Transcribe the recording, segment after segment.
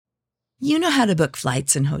You know how to book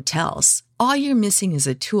flights and hotels. All you're missing is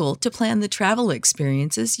a tool to plan the travel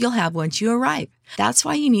experiences you'll have once you arrive. That's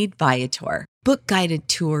why you need Viator. Book guided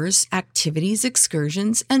tours, activities,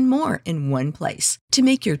 excursions, and more in one place to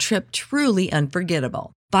make your trip truly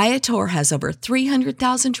unforgettable. Viator has over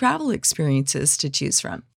 300,000 travel experiences to choose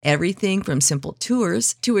from. Everything from simple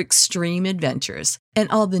tours to extreme adventures and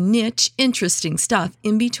all the niche, interesting stuff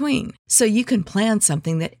in between. So you can plan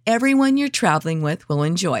something that everyone you're traveling with will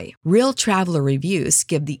enjoy. Real traveler reviews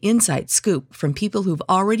give the inside scoop from people who've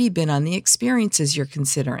already been on the experiences you're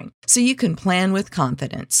considering. So you can plan with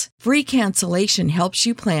confidence. Free cancellation helps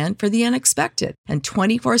you plan for the unexpected. And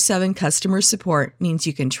 24/7 customer support means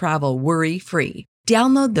you can travel worry-free.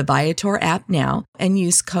 Download the Viator app now and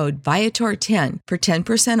use code Viator10 for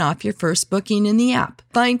 10% off your first booking in the app.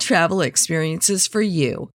 Find travel experiences for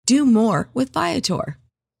you. Do more with Viator.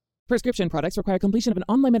 Prescription products require completion of an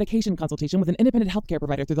online medication consultation with an independent healthcare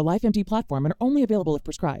provider through the LifeMD platform and are only available if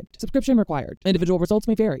prescribed. Subscription required. Individual results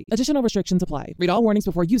may vary. Additional restrictions apply. Read all warnings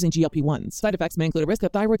before using GLP-1s. Side effects may include a risk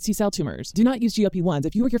of thyroid C-cell tumors. Do not use GLP-1s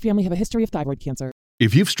if you or your family have a history of thyroid cancer.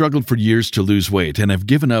 If you've struggled for years to lose weight and have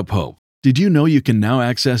given up hope, did you know you can now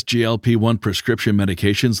access GLP-1 prescription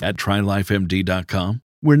medications at TryLifeMD.com?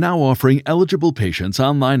 We're now offering eligible patients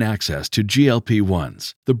online access to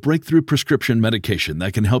GLP-1s, the breakthrough prescription medication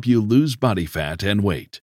that can help you lose body fat and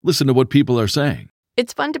weight. Listen to what people are saying.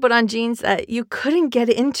 It's fun to put on jeans that you couldn't get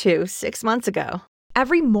into 6 months ago.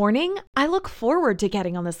 Every morning, I look forward to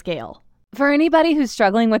getting on the scale. For anybody who's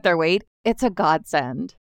struggling with their weight, it's a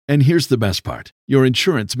godsend. And here's the best part. Your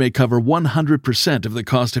insurance may cover 100% of the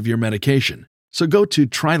cost of your medication. So go to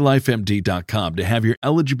TryLifeMD.com to have your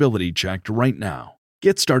eligibility checked right now.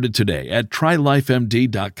 Get started today at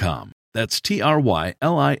TryLifeMD.com. That's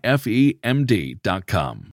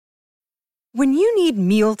TryLifeMD.com. When you need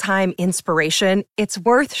mealtime inspiration, it's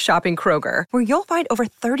worth shopping Kroger, where you'll find over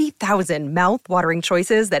 30,000 mouth-watering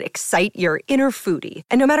choices that excite your inner foodie.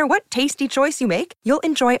 And no matter what tasty choice you make, you'll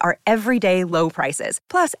enjoy our everyday low prices,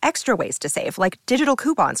 plus extra ways to save, like digital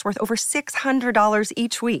coupons worth over $600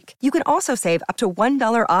 each week. You can also save up to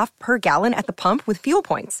 $1 off per gallon at the pump with fuel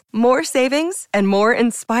points. More savings and more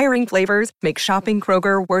inspiring flavors make shopping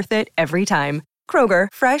Kroger worth it every time. Kroger,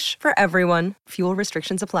 fresh for everyone. Fuel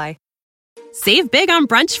restrictions apply. Save big on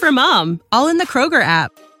brunch for mom, all in the Kroger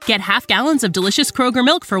app. Get half gallons of delicious Kroger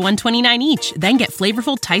milk for $1.29 each. Then get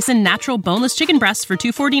flavorful Tyson natural boneless chicken breasts for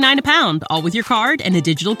 $2.49 a pound, all with your card and a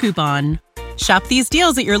digital coupon. Shop these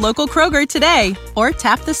deals at your local Kroger today, or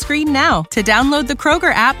tap the screen now to download the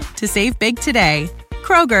Kroger app to save big today.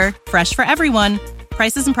 Kroger, fresh for everyone.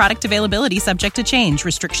 Prices and product availability subject to change.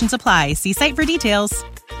 Restrictions apply. See site for details.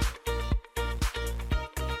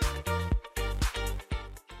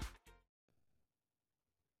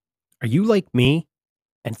 Are you like me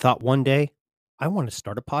and thought one day, I want to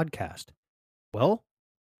start a podcast? Well,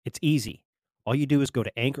 it's easy. All you do is go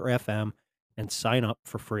to Anchor FM and sign up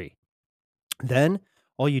for free. Then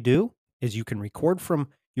all you do is you can record from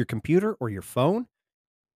your computer or your phone.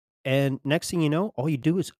 And next thing you know, all you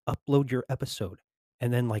do is upload your episode.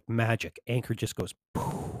 And then like magic, Anchor just goes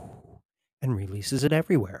poof and releases it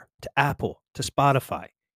everywhere, to Apple, to Spotify,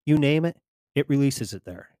 you name it, it releases it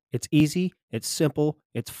there. It's easy, it's simple,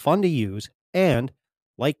 it's fun to use, and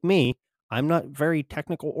like me, I'm not very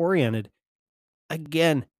technical oriented.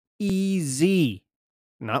 Again, easy.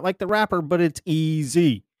 Not like the rapper, but it's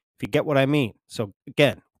easy, if you get what I mean. So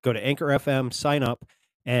again, go to Anchor FM, sign up,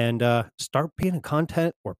 and start being a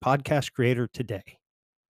content or podcast creator today.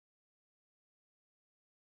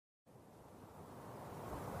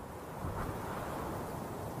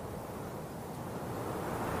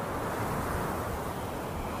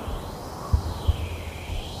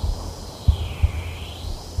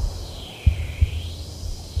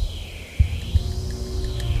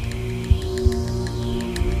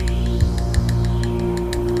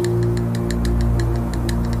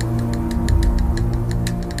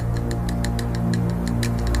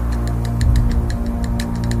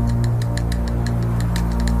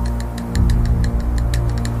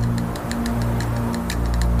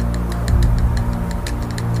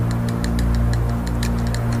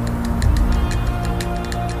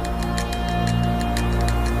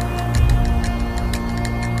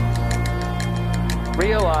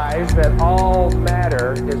 Realize that all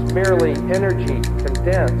matter is merely energy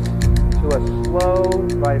condensed to a slow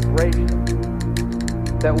vibration.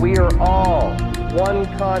 That we are all one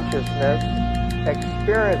consciousness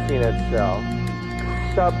experiencing itself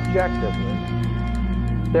subjectively.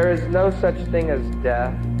 There is no such thing as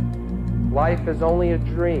death. Life is only a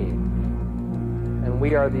dream, and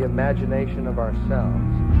we are the imagination of ourselves.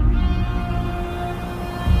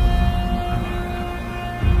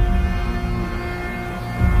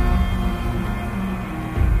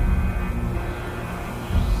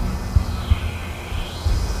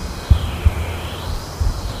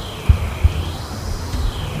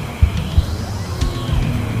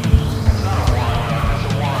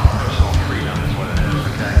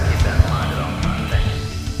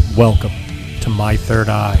 Welcome to My Third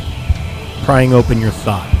Eye, prying open your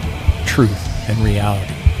thought, truth, and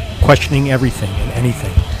reality, questioning everything and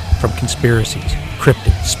anything from conspiracies,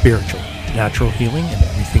 cryptid, spiritual, natural healing, and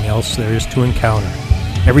everything else there is to encounter.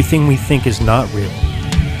 Everything we think is not real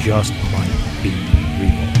just might be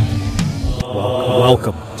real.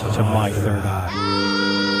 Welcome to My Third Eye.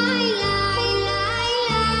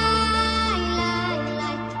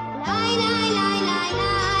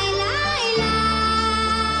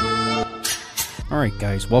 All right,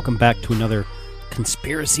 guys, welcome back to another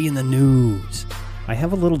Conspiracy in the News. I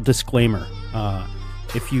have a little disclaimer.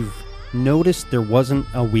 If you've noticed there wasn't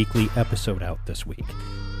a weekly episode out this week,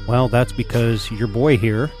 well, that's because your boy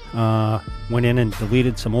here went in and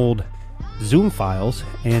deleted some old Zoom files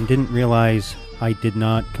and didn't realize I did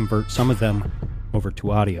not convert some of them over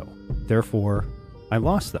to audio. Therefore, I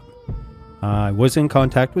lost them. I was in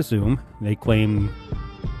contact with Zoom. They claim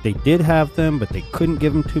they did have them, but they couldn't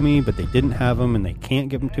give them to me, but they didn't have them, and they can't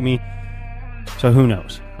give them to me. So who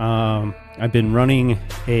knows? I've been running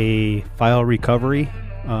a file recovery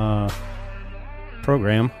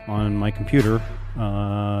program on my computer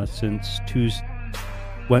since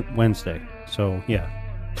Wednesday. So yeah,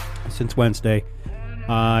 since Wednesday.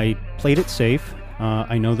 I played it safe.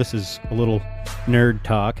 I know this is a little nerd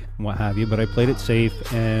talk, what have you, but I played it safe,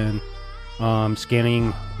 and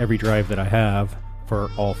scanning every drive that I have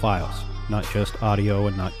for all files, not just audio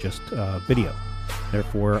and not just video.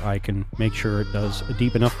 Therefore, I can make sure it does a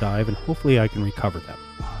deep enough dive, and hopefully I can recover them.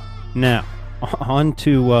 Now, on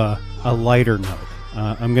to a lighter note.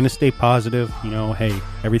 I'm going to stay positive. You know, hey,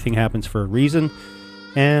 everything happens for a reason,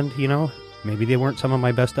 and, you know, maybe they weren't some of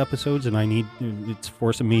my best episodes, and it's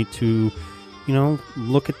forcing me to, you know,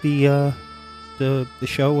 look at the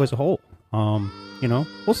show as a whole. You know,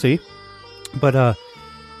 we'll see. But,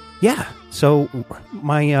 yeah, so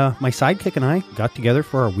my sidekick and I got together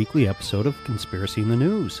for our weekly episode of Conspiracy in the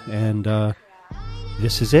News, and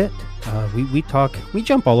this is it. We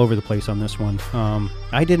jump all over the place on this one.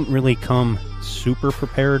 I didn't really come super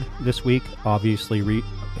prepared this week, obviously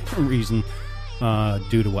reason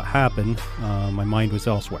due to what happened. My mind was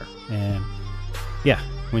elsewhere, and yeah,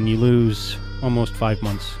 when you lose almost 5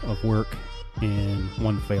 months of work in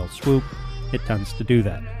one failed swoop, it tends to do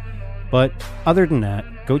that. But other than that,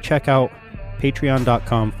 go check out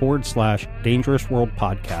patreon.com/Dangerous World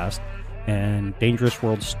Podcast and Dangerous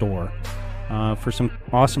World Store for some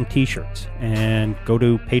awesome t-shirts. And go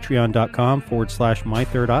to patreon.com/My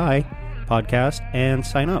Third Eye Podcast and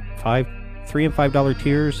sign up. $3 and $5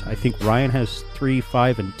 tiers. I think Ryan has $3,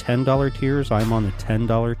 $5, and $10 tiers. I'm on the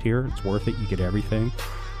 $10 tier. It's worth it. You get everything.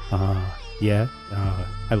 I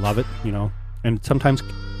love it, you know. And sometimes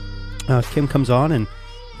Kim comes on and,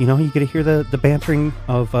 you know, you get to hear the bantering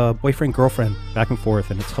of boyfriend, girlfriend back and forth,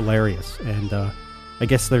 and it's hilarious. And I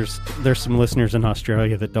guess there's some listeners in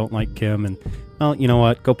Australia that don't like Kim, and, well, you know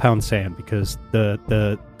what? Go pound sand, because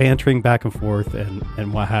the bantering back and forth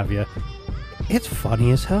and what have you, it's funny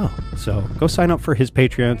as hell. So go sign up for his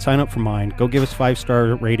Patreon, sign up for mine. Go give us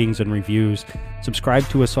 5-star ratings and reviews. Subscribe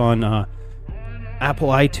to us on Apple,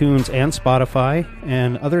 iTunes, and Spotify.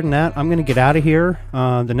 And other than that, I'm going to get out of here.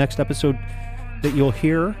 The next episode that you'll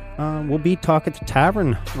hear will be Talk at the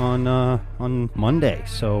Tavern on Monday.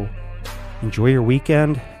 So enjoy your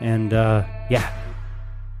weekend, and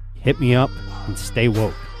hit me up and stay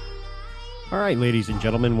woke. All right, ladies and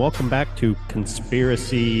gentlemen, welcome back to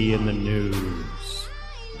Conspiracy in the News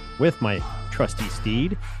with my trusty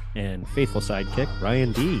steed and faithful sidekick,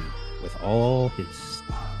 Ryan D, with all his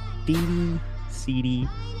seedy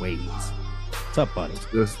ways. What's up, buddy?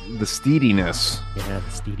 The steediness. Yeah, the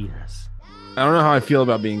steediness. I don't know how I feel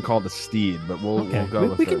about being called a steed, but we'll go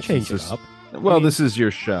with it. We can change it up. Well, this is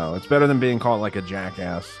your show. It's better than being called like a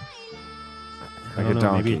jackass. Like a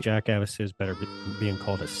donkey. Maybe a jackass is better than being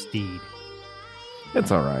called a steed.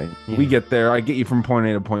 It's all right. Yeah. We get there. I get you from point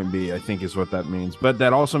A to point B, I think is what that means. But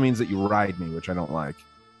that also means that you ride me, which I don't like.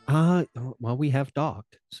 Well, we have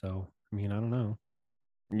docked, so, I mean, I don't know.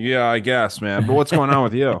 Yeah, I guess, man. But what's going on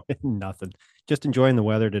with you? Nothing. Just enjoying the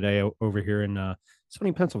weather today over here in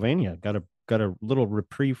sunny Pennsylvania. Got a little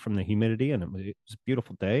reprieve from the humidity, and it was a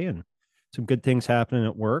beautiful day, and some good things happening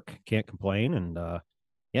at work. Can't complain. And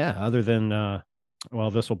other than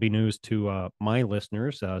this will be news to my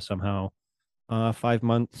listeners. Somehow 5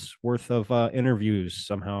 months worth of interviews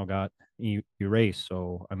somehow got erased.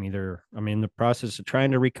 So I'm in the process of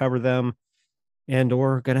trying to recover them, and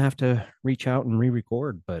or gonna have to reach out and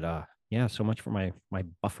re-record. But so much for my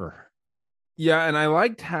buffer. Yeah, and I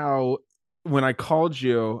liked how when I called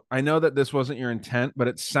you, I know that this wasn't your intent, but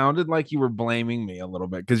it sounded like you were blaming me a little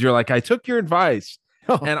bit, because you're like, I took your advice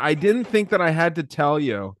and I didn't think that I had to tell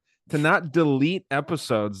you to not delete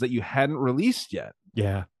episodes that you hadn't released yet.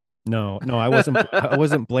 Yeah. No, I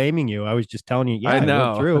wasn't blaming you. I was just telling you, yeah, I I know.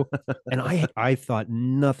 went through and I thought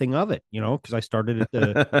nothing of it, because I started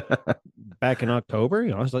back in October,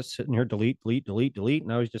 I was like sitting here, delete.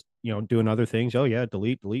 And I was just, doing other things. Oh yeah,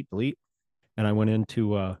 delete. And I went in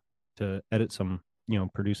to edit some,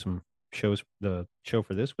 produce some shows, the show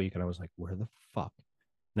for this week. And I was like, where the fuck?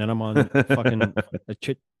 And then I'm on fucking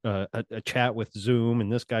a chat with Zoom,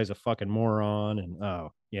 and this guy's a fucking moron. And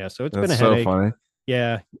oh yeah, so it's been a headache. So funny.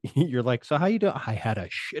 Yeah, you're like, so how you doing? I had a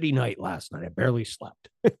shitty night last night. I barely slept.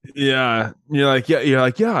 Yeah, you're like,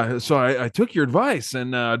 yeah. So I took your advice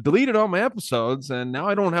and deleted all my episodes, and now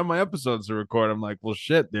I don't have my episodes to record. I'm like, well,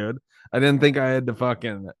 shit, dude. I didn't think I had to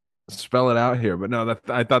fucking spell it out here, but no,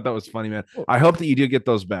 I thought that was funny, man. I hope that you do get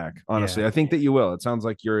those back. Honestly, yeah. I think that you will. It sounds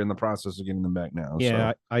like you're in the process of getting them back now.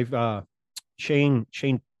 Yeah, so. I've Shane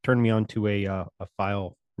turned me on to a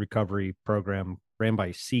file recovery program ran by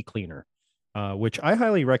CCleaner. Which I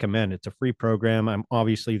highly recommend. It's a free program.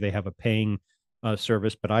 Obviously they have a paying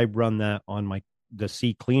service, but I run that on the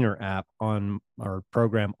CCleaner app on our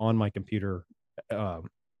program on my computer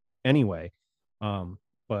anyway.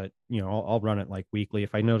 But I'll run it like weekly.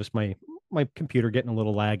 If I notice my computer getting a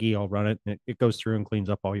little laggy, I'll run it, and it goes through and cleans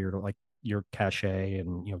up all your cache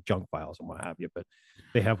and junk files and what have you. But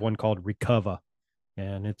they have one called Recover,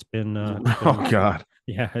 and it's been oh god,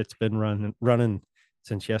 yeah, it's been running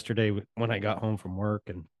since yesterday when I got home from work.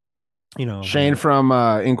 And Shane from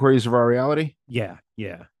Inquiries of Our Reality. Yeah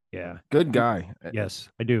Good guy. Yes,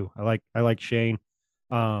 I do. I like Shane.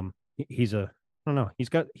 He's I don't know, he's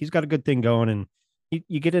got a good thing going, and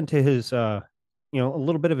you get into his a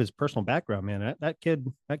little bit of his personal background, man. That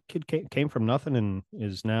kid came from nothing and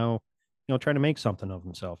is now trying to make something of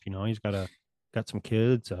himself. He's got some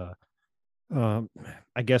kids.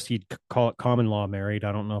 I guess you'd call it common law married.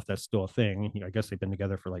 I don't know if that's still a thing. I guess they've been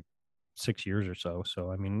together for like 6 years or so.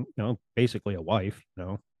 So I mean, basically a wife.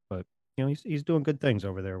 But he's doing good things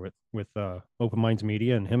over there with Open Minds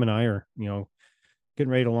Media, and him and I are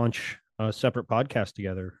getting ready to launch a separate podcast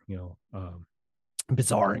together.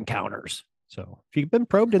 Bizarre Encounters. So if you've been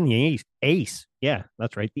probed in the ace, yeah,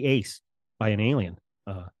 that's right, the ace by an alien,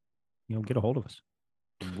 get a hold of us.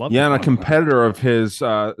 And a competitor of his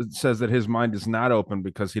says that his mind is not open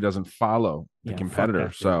because he doesn't follow the competitor.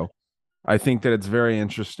 That, so I think that it's very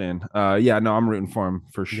interesting. I'm rooting for him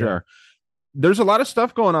for sure. Yeah. There's a lot of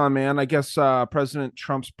stuff going on, man. I guess President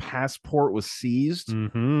Trump's passport was seized.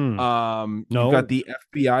 Mm-hmm. You've got the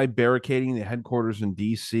FBI barricading the headquarters in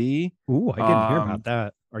DC. Ooh, I didn't hear about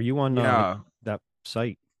that. Are you on that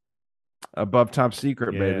site? Above Top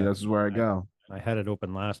Secret, baby. This is where I go. I had it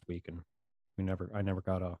open last week, and I never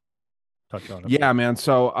got a touch on it. Yeah, man.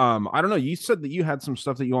 So I don't know. You said that you had some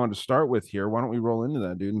stuff that you wanted to start with here. Why don't we roll into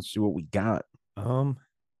that, dude, and see what we got? Let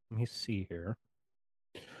me see here.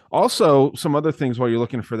 Also, some other things while you're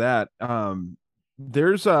looking for that.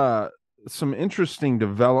 There's some interesting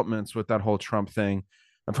developments with that whole Trump thing.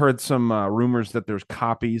 I've heard some rumors that there's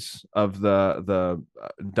copies of the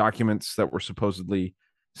documents that were supposedly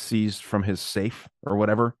seized from his safe or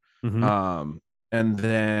whatever. Mm-hmm. And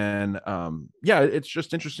then, it's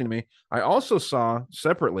just interesting to me. I also saw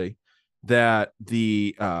separately that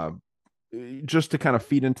just to kind of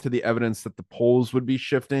feed into the evidence that the polls would be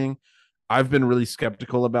shifting, I've been really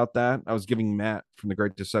skeptical about that. I was giving Matt from The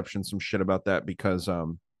Great Deception some shit about that because, a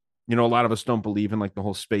lot of us don't believe in like the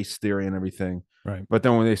whole space theory and everything. Right. But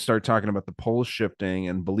then when they start talking about the polls shifting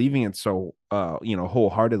and believing it so,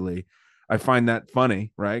 wholeheartedly, I find that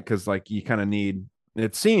funny, right? Because like you kind of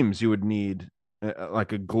it seems you would need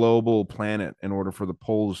like a global planet in order for the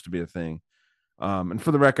polls to be a thing. And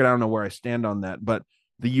for the record, I don't know where I stand on that, but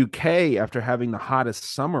the UK, after having the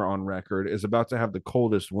hottest summer on record, is about to have the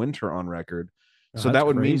coldest winter on record. So that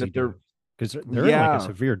would mean that they're in like a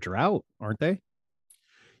severe drought, aren't they?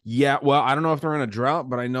 Yeah, well, I don't know if they're in a drought,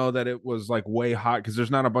 but I know that it was like way hot because there's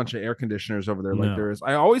not a bunch of air conditioners over there like there is.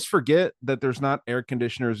 I always forget that there's not air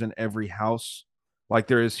conditioners in every house like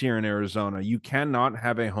there is here in Arizona. You cannot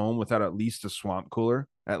have a home without at least a swamp cooler.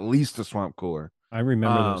 At least a swamp cooler. I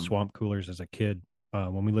remember those swamp coolers as a kid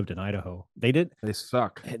when we lived in Idaho. They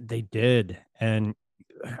suck. They did. And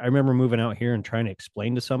I remember moving out here and trying to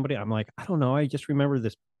explain to somebody. I'm like, I don't know. I just remember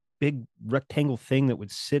this big rectangle thing that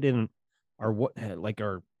would sit in our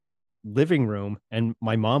living room, and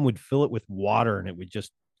my mom would fill it with water, and it would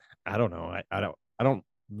just, I don't know. I don't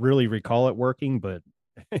really recall it working, but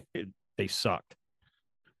they sucked.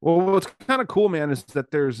 Well, what's kind of cool, man, is that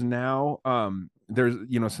there's now,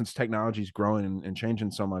 since technology is growing and changing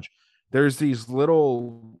so much, there's these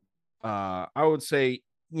little, I would say,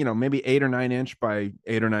 maybe 8 or 9 inch by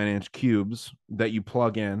 8 or 9 inch cubes that you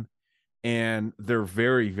plug in, and they're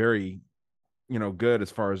very, very, good as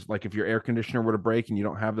far as like if your air conditioner were to break and you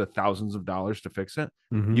don't have the thousands of dollars to fix it,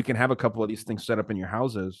 you can have a couple of these things set up in your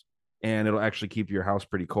houses, and it'll actually keep your house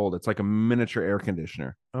pretty cold. It's like a miniature air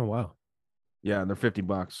conditioner. Oh, wow. Yeah, and they're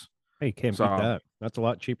 $50. Hey, you can't beat that. That's a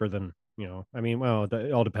lot cheaper than, well,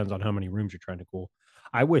 it all depends on how many rooms you're trying to cool.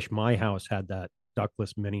 I wish my house had that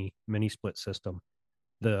ductless mini split system.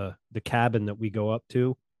 The cabin that we go up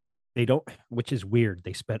to, they don't, which is weird.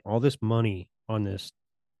 They spent all this money on this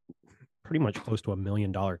pretty much close to $1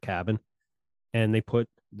 million cabin, and they put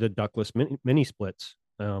the ductless mini splits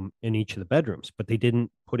in each of the bedrooms, but they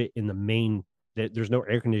didn't put it in the main. There's no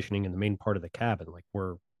air conditioning in the main part of the cabin. Like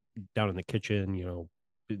we're down in the kitchen,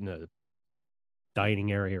 in the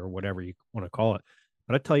dining area or whatever you want to call it.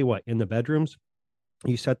 But I tell you what, in the bedrooms,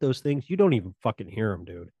 you set those things, you don't even fucking hear them,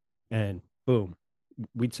 dude. And boom,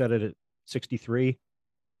 we'd set it at 63,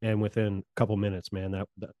 and within a couple minutes, man, that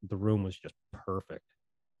the room was just perfect.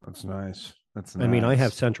 That's nice. I mean, I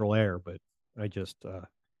have central air, but I just, I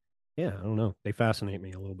don't know. They fascinate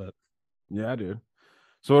me a little bit. Yeah, dude.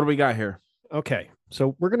 So what do we got here? Okay,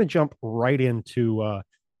 so we're gonna jump right into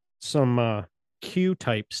some Q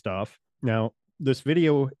type stuff. Now, this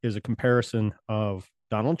video is a comparison of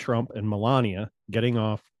Donald Trump and Melania getting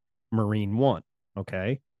off Marine One.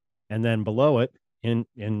 Okay, and then below it, in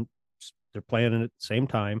they're playing it at the same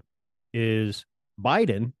time, is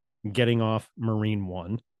Biden getting off Marine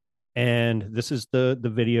One, and this is the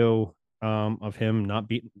video of him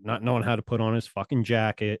not knowing how to put on his fucking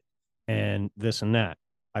jacket and this and that.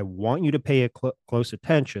 I want you to pay close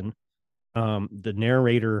attention. The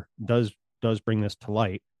narrator does bring this to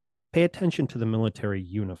light. Pay attention to the military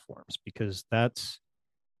uniforms, because that's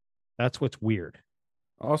what's weird.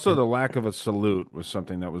 Also, the lack of a salute was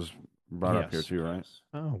something that was brought up here too, right?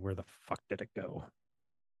 Oh, where the fuck did it go?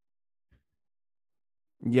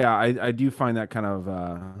 Yeah, I do find that kind of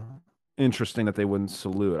interesting that they wouldn't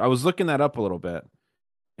salute. I was looking that up a little bit,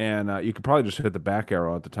 and you could probably just hit the back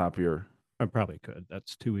arrow at the top of your. I probably could.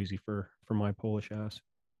 That's too easy for my Polish ass.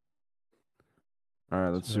 All right,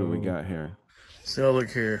 let's see what we got here. So look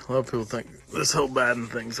here. A lot of people think this whole Biden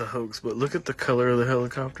thing's a hoax, but look at the color of the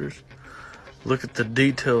helicopters. Look at the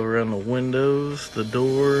detail around the windows, the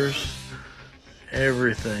doors,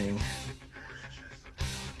 everything.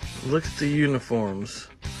 Look at the uniforms.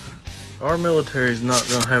 Our military's not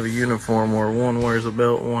going to have a uniform where one wears a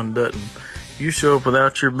belt and one doesn't. You show up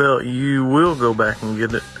without your belt, you will go back and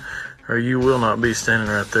get it, or you will not be standing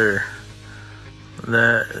right there.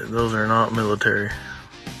 Those are not military.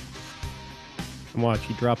 And watch,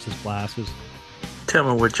 he drops his glasses.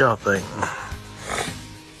 Tell me what y'all think.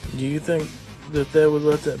 Do you think that they would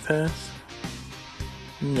let that pass?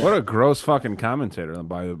 No. What a gross fucking commentator,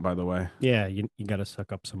 by the way. Yeah, you got to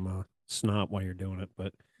suck up some snot while you're doing it,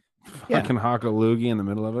 but fucking hock a loogie in the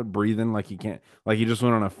middle of it, breathing like he can't, like he just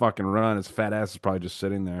went on a fucking run. His fat ass is probably just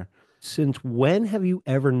sitting there. Since when have you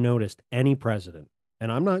ever noticed any president,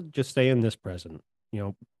 and I'm not just saying this president,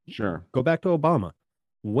 sure, go back to Obama.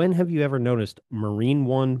 When have you ever noticed Marine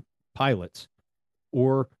One pilots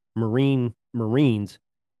or Marines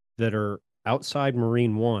that are outside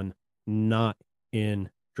Marine One not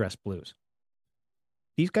in dress blues?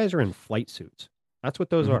 These guys are in flight suits. That's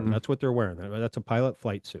what those are. That's what they're wearing. That's a pilot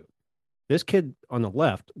flight suit. This kid on the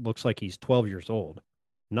left looks like he's 12 years old,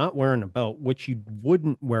 not wearing a belt, which you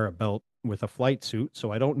wouldn't wear a belt with a flight suit.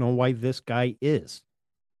 So I don't know why this guy is.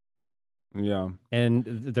 Yeah. And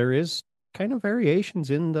there is kind of variations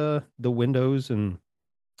in the windows and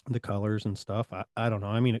the colors and stuff. I don't know.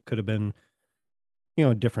 I mean, it could have been,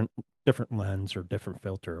 different lens or different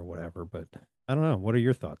filter or whatever, but I don't know. What are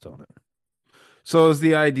your thoughts on it? So is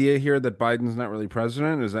the idea here that Biden's not really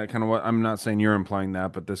president? Is that kind of what, I'm not saying you're implying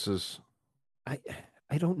that, but this is.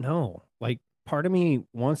 I don't know. Like, part of me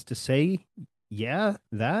wants to say, yeah,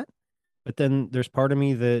 that, but then there's part of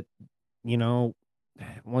me that,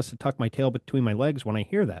 wants to tuck my tail between my legs when I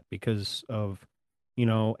hear that, because of,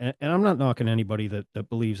 and I'm not knocking anybody that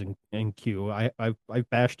believes in Q. I've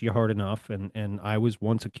bashed you hard enough, and I was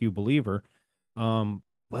once a Q believer.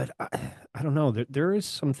 But I don't know. There is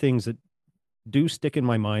some things that do stick in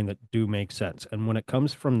my mind that do make sense. And when it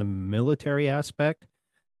comes from the military aspect,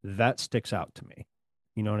 that sticks out to me.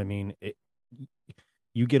 You know what I mean?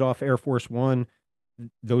 You get off Air Force One,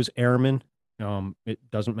 those airmen, it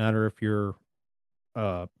doesn't matter if you're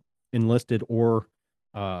enlisted or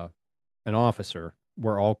an officer,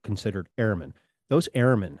 we're all considered airmen. Those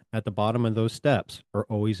airmen at the bottom of those steps are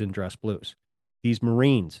always in dress blues. These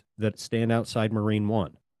Marines that stand outside Marine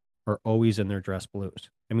One are always in their dress blues.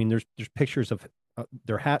 I mean, there's pictures of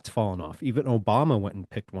their hats falling off. Even Obama went and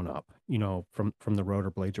picked one up, from the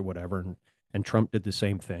rollerblades or whatever, and Trump did the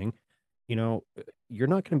same thing. You're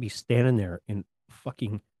not going to be standing there in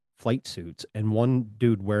fucking flight suits and one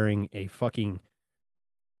dude wearing a fucking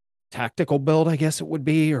tactical belt, I guess it would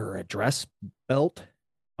be, or a dress belt,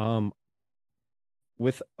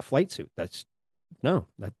 with a flight suit. That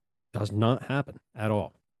does not happen at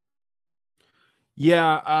all.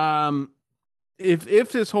 Yeah.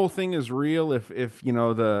 If this whole thing is real, if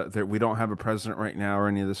that we don't have a president right now or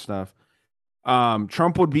any of this stuff,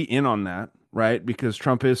 Trump would be in on that, right? Because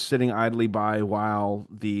Trump is sitting idly by while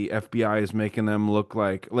the FBI is making him look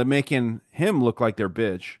like their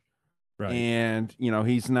bitch. Right. And,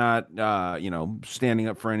 he's not, standing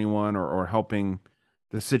up for anyone or helping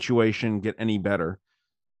the situation get any better.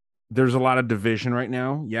 There's a lot of division right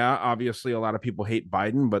now. Yeah, obviously a lot of people hate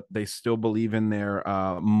Biden, but they still believe in their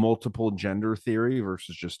multiple gender theory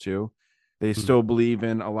versus just two. They still believe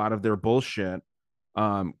in a lot of their bullshit.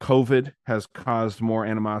 COVID has caused more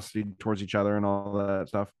animosity towards each other and all that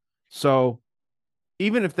stuff. So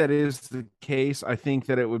even if that is the case, I think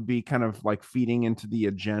that it would be kind of like feeding into the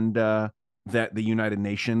agenda that the United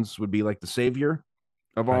Nations would be like the savior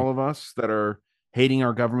of all of us that are hating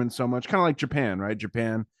our government so much. Kind of like Japan, right?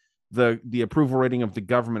 Japan, the approval rating of the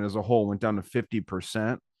government as a whole went down to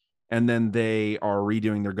 50%, and then they are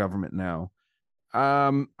redoing their government now.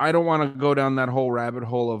 I don't want to go down that whole rabbit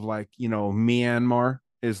hole of Myanmar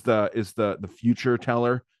is the future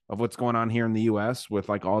teller of what's going on here in the US with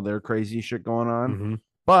like all their crazy shit going on. Mm-hmm.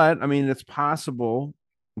 But I mean, it's possible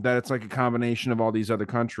that it's like a combination of all these other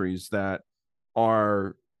countries that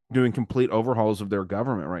are doing complete overhauls of their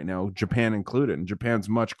government right now, Japan included. And Japan's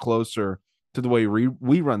much closer to the way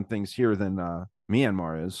we run things here than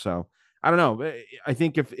Myanmar is. So I don't know. I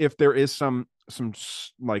think if there is some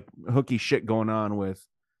like hooky shit going on with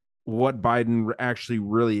what Biden actually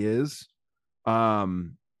really is,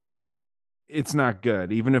 it's not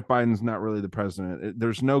good. Even if Biden's not really the president,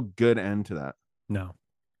 there's no good end to that. No.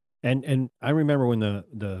 And I remember when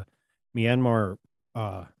the Myanmar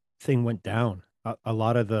thing went down, a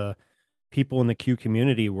lot of the people in the Q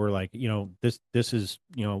community were like, this is,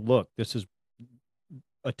 look, this is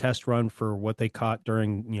a test run for what they caught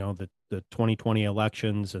during, the 2020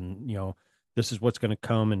 elections. And, this is what's going to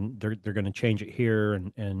come, and they're going to change it here.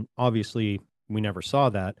 And obviously we never saw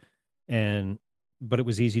that. But it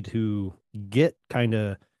was easy to get kind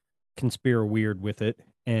of conspire weird with it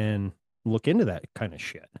and look into that kind of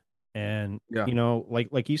shit. And,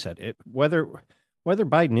 like you said, whether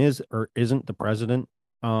Biden is or isn't the president,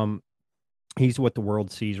 he's what the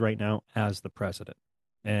world sees right now as the president.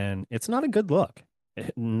 And it's not a good look.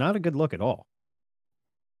 Not a good look at all.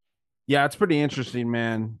 Yeah, it's pretty interesting,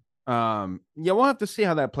 man. We'll have to see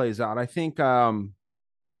how that plays out. I think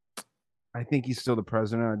he's still the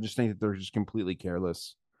president. I just think that they're just completely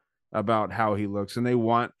careless about how he looks. And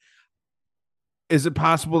is it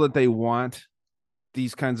possible that they want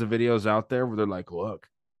these kinds of videos out there where they're like, look,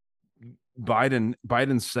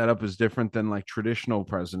 Biden's setup is different than like traditional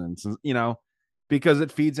presidents, because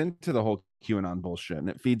it feeds into the whole QAnon bullshit, and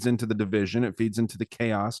it feeds into the division. It feeds into the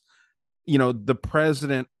chaos. The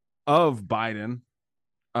president of Biden,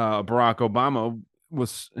 Barack Obama,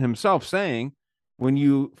 was himself saying, when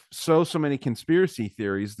you sow so many conspiracy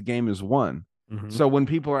theories, the game is won. Mm-hmm. So when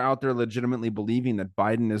people are out there legitimately believing that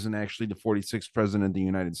Biden isn't actually the 46th president of the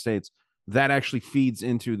United States, that actually feeds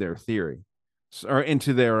into their theory, or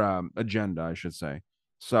into their agenda, I should say.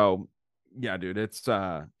 So yeah, dude, it's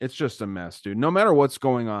just a mess, dude. No matter what's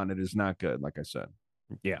going on, it is not good, like I said.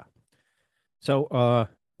 Yeah. So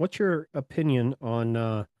what's your opinion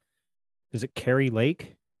on is it Carrie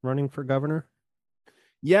Lake running for governor?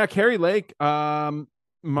 Yeah, Carrie Lake. My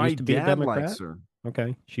dad likes her.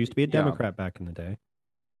 Okay. She used to be a Democrat back in the day.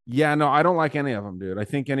 Yeah, no, I don't like any of them, dude. I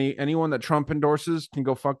think anyone that Trump endorses can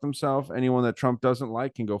go fuck themselves. Anyone that Trump doesn't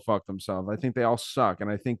like can go fuck themselves. I think they all suck. And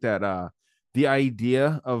I think that the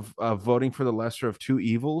idea of voting for the lesser of two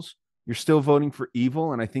evils, you're still voting for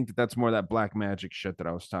evil. And I think that that's more that black magic shit that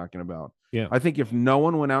I was talking about. Yeah. I think if no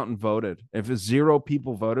one went out and voted, if 0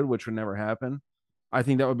 people voted, which would never happen, I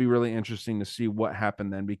think that would be really interesting to see what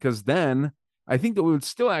happened then. Because then I think that we would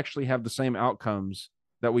still actually have the same outcomes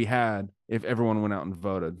that we had if everyone went out and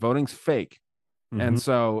voted. Voting's fake. Mm-hmm. And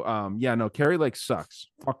so, Carrie Lake sucks.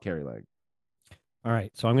 Fuck Carrie Lake. All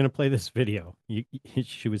right. So I'm going to play this video.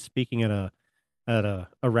 She was speaking at a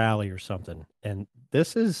rally or something. And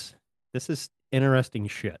this is interesting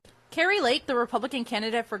shit. Carrie Lake, the Republican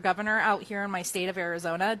candidate for governor out here in my state of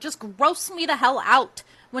Arizona, just grossed me the hell out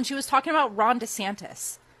when she was talking about Ron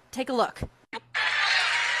DeSantis. Take a look.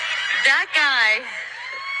 That guy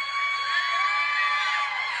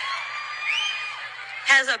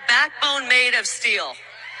has a backbone made of steel.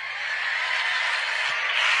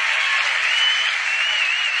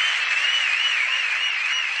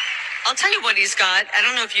 I'll tell you what he's got. I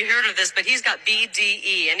don't know if you heard of this, but he's got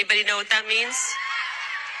BDE. Anybody know what that means?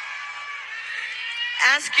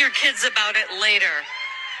 Ask your kids about it later.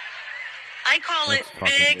 I call it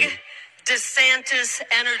Big DeSantis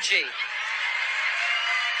energy.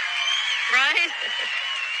 Right?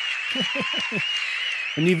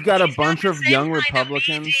 And you've got a bunch of young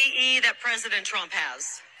Republicans. BDE that President Trump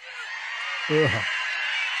has. Ugh.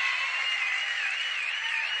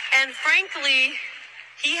 And frankly,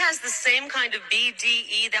 he has the same kind of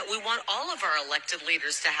BDE that we want all of our elected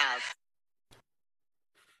leaders to have.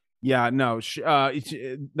 Yeah, no,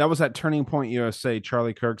 that was at Turning Point USA,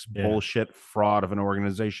 Charlie Kirk's bullshit fraud of an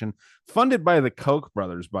organization funded by the Koch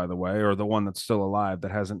brothers, by the way, or the one that's still alive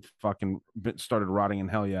that hasn't fucking started rotting in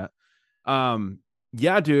hell yet.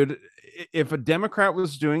 Yeah, dude, if a Democrat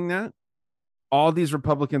was doing that, all these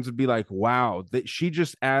Republicans would be like, wow, she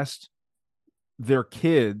just asked their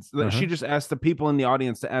kids, she just asked the people in the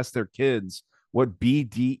audience to ask their kids what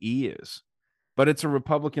BDE is. But it's a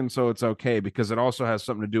Republican, so it's okay because it also has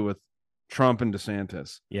something to do with Trump and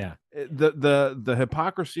DeSantis. Yeah, the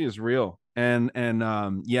hypocrisy is real, and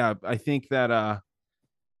yeah, I think that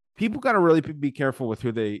people got to really be careful with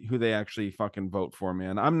who they actually fucking vote for.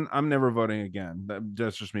 Man, I'm never voting again.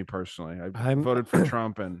 That's just me personally. I voted for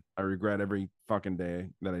Trump, and I regret every fucking day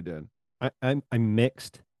that I did. I'm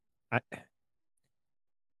mixed.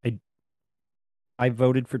 I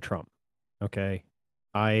voted for Trump. Okay,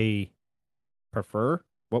 I prefer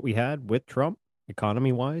what we had with Trump,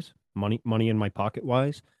 economy wise, money in my pocket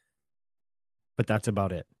wise, but that's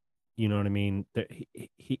about it. You know what I mean?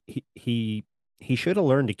 He should have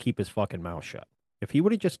learned to keep his fucking mouth shut. If he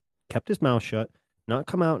would have just kept his mouth shut, not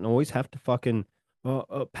come out and always have to fucking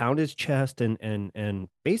pound his chest and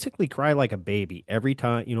basically cry like a baby every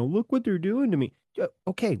time, look what they're doing to me.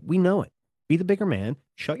 Okay, we know it. Be the bigger man,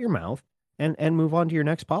 shut your mouth, and move on to your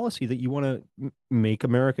next policy that you want to make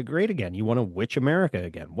America great again. You want to witch America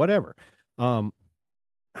again, whatever. I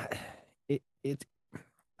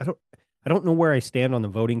don't know where I stand on the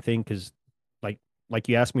voting thing. Cause like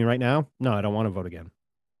you asked me right now, no, I don't want to vote again.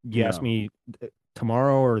 You ask me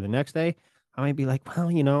tomorrow or the next day, I might be like,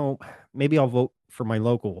 well, maybe I'll vote for my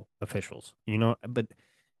local officials, but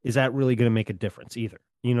is that really going to make a difference either?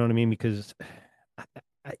 You know what I mean? Because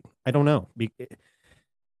I don't know.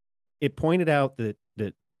 It pointed out that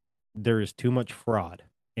there is too much fraud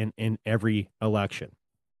in every election.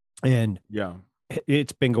 And yeah,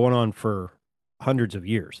 it's been going on for hundreds of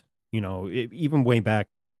years, even way back,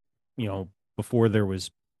 before there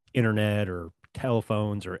was internet or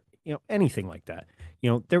telephones or, anything like that.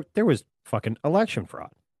 There was fucking election fraud.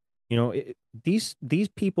 These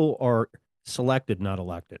people are selected, not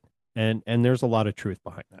elected. And there's a lot of truth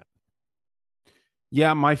behind that.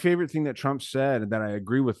 Yeah, my favorite thing that Trump said that I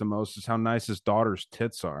agree with the most is how nice his daughter's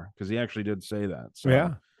tits are, because he actually did say that. So,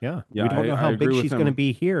 yeah. We don't know how big she's going to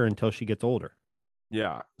be here until she gets older.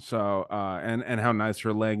 Yeah. So, and how nice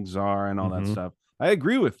her legs are and all that stuff. I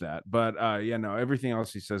agree with that. But everything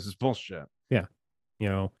else he says is bullshit. Yeah.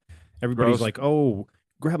 Everybody's like, oh,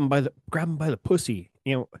 grab him by the pussy.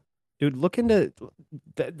 Dude, look into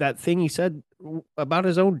that thing he said about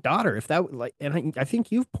his own daughter. If that and I think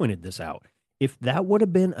you've pointed this out. If that would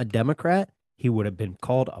have been a Democrat, he would have been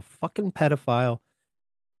called a fucking pedophile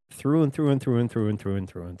through and through and through and through and through and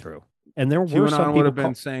through and through. And there were some people would have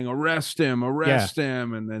been saying, arrest him.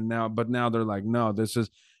 And then now they're like, no, this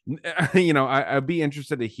is, I'd be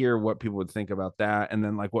interested to hear what people would think about that. And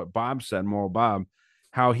then like what Bob said, Moral Bob,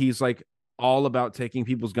 how he's like all about taking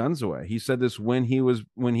people's guns away. He said this when he was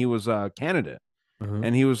a candidate.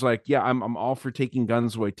 And he was like, yeah, I'm all for taking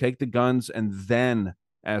guns away. Take the guns and then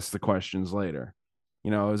ask the questions later.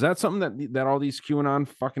 Is that something that all these QAnon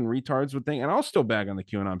fucking retards would think? And I'll still bag on the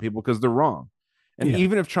QAnon people because they're wrong. And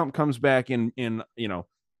even if Trump comes back in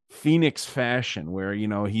Phoenix fashion, where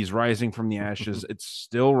he's rising from the ashes, it's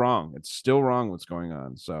still wrong. It's still wrong what's going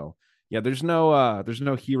on. So yeah, there's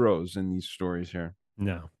no heroes in these stories here.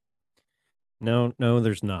 No,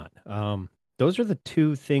 there's not. Those are the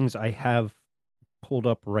two things I have pulled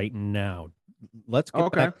up right now. Let's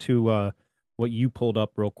get back to what you pulled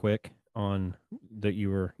up real quick on that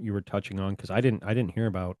you were touching on, because I didn't hear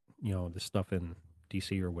about the stuff in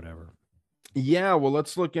DC or whatever. Yeah, well,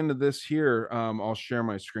 let's look into this here. I'll share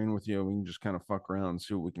my screen with you. We can just kind of fuck around and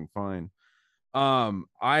see what we can find.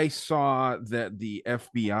 I saw that the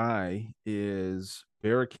FBI is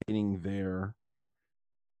barricading their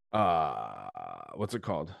what's it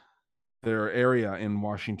called? their area in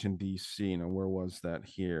Washington, D.C. Now, where was that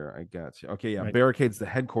here? I got you. Okay, yeah. Right. Barricades the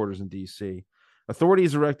headquarters in D.C.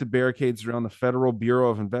 Authorities erected barricades around the Federal Bureau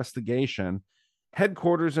of Investigation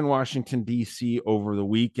headquarters in Washington, D.C. over the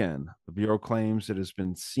weekend. The Bureau claims it has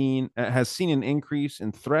seen an increase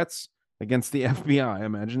in threats against the FBI.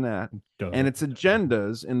 Imagine that. And its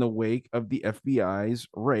agendas in the wake of the FBI's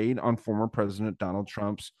raid on former President Donald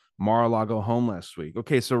Trump's Mar-a-Lago home last week.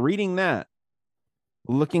 Okay, so reading that,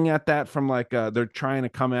 looking at that from like they're trying to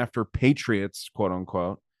come after patriots, quote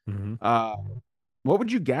unquote. What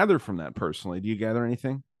would you gather from that personally? Do you gather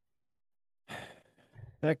anything?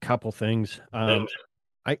 A couple things. I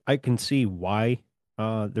can see why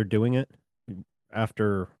they're doing it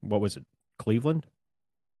after, what was it, Cleveland?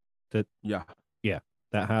 That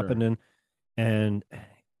that happened in,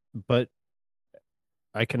 but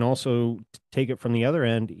I can also take it from the other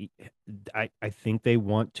end. I think they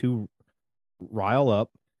want to rile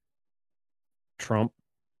up Trump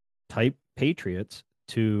type patriots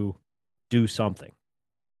to do something,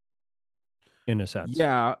 in a sense.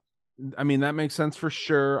 Yeah, I mean, that makes sense for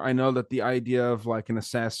sure. I know that the idea of like an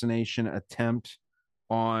assassination attempt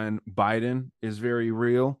on Biden is very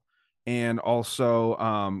real. And also,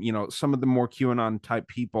 some of the more QAnon type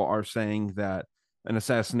people are saying that an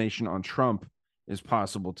assassination on Trump is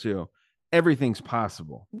possible too. Everything's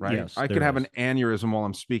possible, right? Yes, I could have an aneurysm while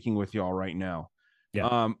I'm speaking with y'all right now.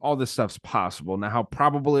 Yeah. All this stuff's possible. Now, how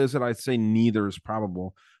probable is it? I'd say neither is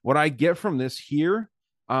probable. What I get from this here,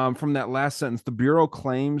 from that last sentence, the Bureau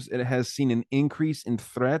claims it has seen an increase in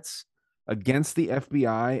threats against the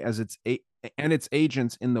FBI and its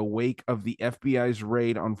agents in the wake of the FBI's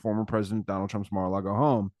raid on former President Donald Trump's Mar-a-Lago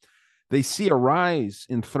home. They see a rise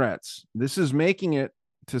in threats. This is making it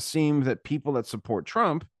to seem that people that support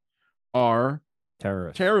Trump are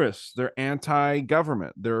terrorists. They're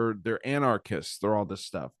anti-government. They're anarchists. They're all this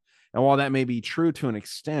stuff. And while that may be true to an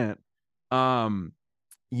extent,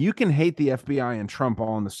 you can hate the FBI and Trump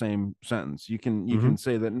all in the same sentence. You can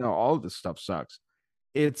say that no, all of this stuff sucks.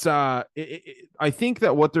 It's I think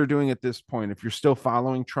that what they're doing at this point, if you're still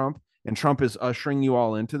following Trump and Trump is ushering you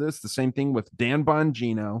all into this, the same thing with Dan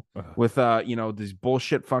Bongino, with these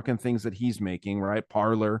bullshit fucking things that he's making, right?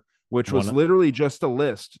 Parler, which was literally just a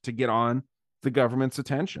list to get on the government's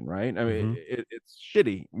attention, right? I mean, it's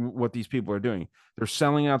shitty what these people are doing. They're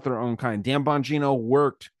selling out their own kind. Dan Bongino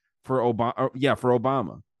worked for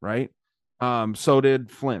Obama, right? So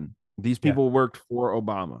did Flynn. These people worked for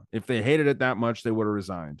Obama. If they hated it that much, they would have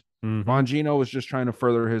resigned. Bongino was just trying to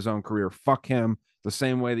further his own career. Fuck him the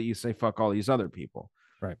same way that you say fuck all these other people.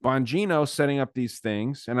 Right. Bongino setting up these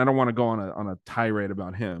things, and I don't want to go on a tirade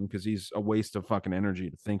about him because he's a waste of fucking energy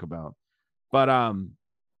to think about. But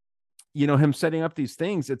him setting up these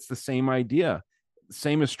things, it's the same idea.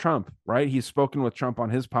 Same as Trump, right? He's spoken with Trump on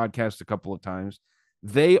his podcast a couple of times.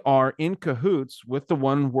 They are in cahoots with the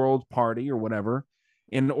One World Party or whatever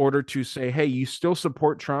in order to say, hey, you still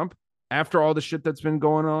support Trump after all the shit that's been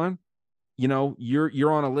going on?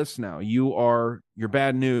 You're on a list now. You're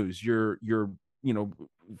bad news. You're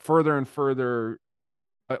further and further,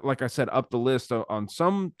 like I said, up the list on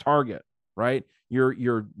some target, right?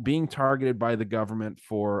 You're being targeted by the government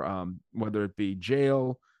for whether it be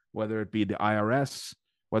jail, whether it be the IRS,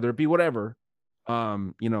 whether it be whatever.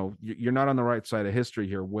 You're not on the right side of history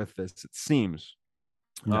here with this, it seems.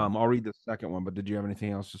 No. I'll read the second one, but did you have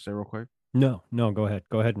anything else to say real quick? No, go ahead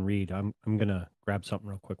and read. I'm gonna grab something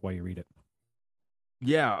real quick while you read it.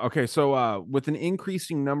 Yeah, okay. So with an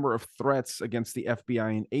increasing number of threats against the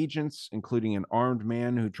FBI and agents, including an armed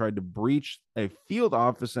man who tried to breach a field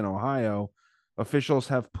office in Ohio, officials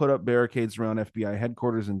have put up barricades around FBI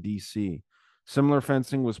headquarters in DC. Similar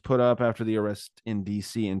fencing was put up after the arrest in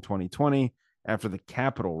DC in 2020 after the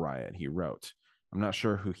Capitol riot, he wrote. I'm not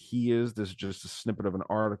sure who he is. This is just a snippet of an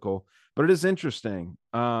article, but it is interesting.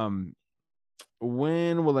 When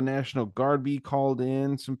will the National Guard be called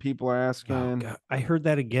in? Some people are asking. Oh, I heard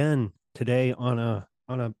that again today on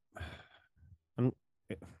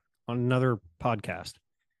another podcast,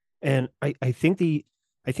 and I think the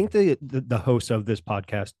hosts of this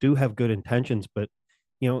podcast do have good intentions, but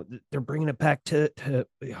they're bringing it back to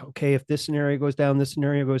okay, if this scenario goes down,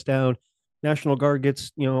 National Guard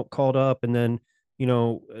gets called up, and then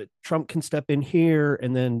Trump can step in here,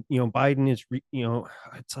 and then Biden is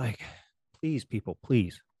it's like, please, people,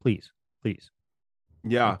 please.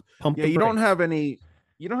 Yeah. You don't have any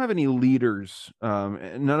leaders.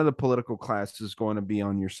 None of the political class is going to be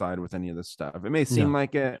on your side with any of this stuff. It may seem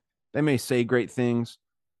like it. They may say great things.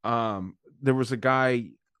 There was a guy,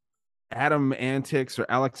 Adam Antics or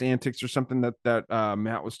Alex Antics or something that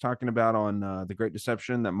Matt was talking about on The Great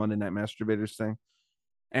Deception, that Monday Night Masturbators thing.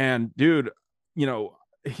 And dude, you know,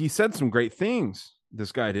 he said some great things.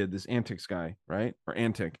 This guy did, this antics guy, right? Or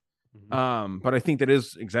antic. But I think that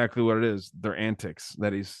is exactly what it is. They're antics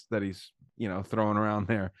that he's you know, throwing around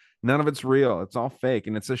there. None of it's real. It's all fake,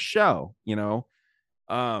 and it's a show, you know.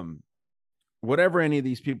 Whatever any of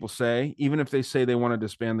these people say, even if they say they want to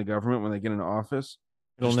disband the government when they get into office,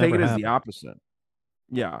 just take it as the opposite.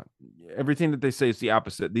 Yeah, everything that they say is the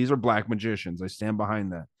opposite. These are black magicians. I stand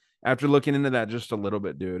behind that. After looking into that just a little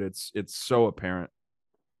bit, dude, it's so apparent.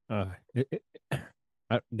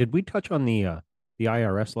 Did we touch on the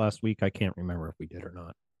IRS last week? I can't remember if we did or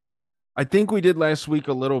not. I think we did last week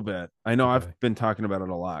a little bit. I know I've been talking about it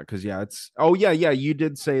a lot because you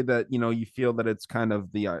did say that, you know, you feel that it's kind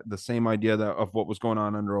of the same idea of what was going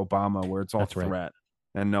on under Obama, where it's all threat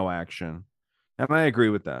and no action, and I agree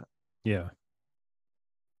with that. Yeah.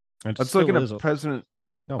 Let's look at President.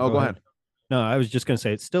 Go ahead. No, I was just going to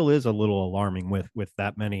say it still is a little alarming with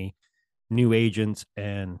that many new agents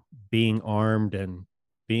and being armed and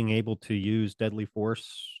being able to use deadly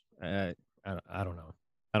force. I don't know.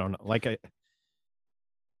 Like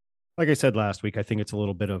I said last week, I think it's a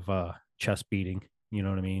little bit of chest beating. You know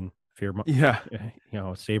what I mean? Fear, yeah. You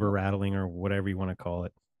know, saber rattling or whatever you want to call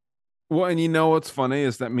it. Well, and you know what's funny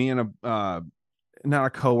is that me and not a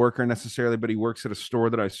coworker necessarily, but he works at a store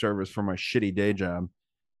that I service for my shitty day job.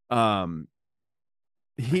 Him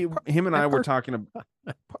and I were talking about.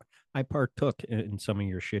 I partook in some of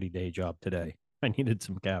your shitty day job today. I needed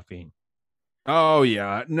some caffeine. Oh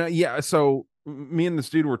yeah, no, yeah. So me and this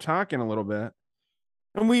dude were talking a little bit,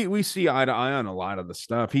 and we see eye to eye on a lot of the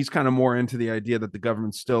stuff. He's kind of more into the idea that the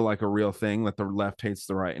government's still like a real thing, that the left hates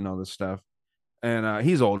the right and all this stuff. And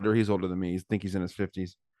he's older than me. I think he's in his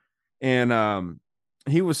 50s. And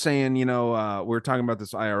he was saying, you know, we were talking about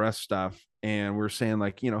this IRS stuff, and we're saying,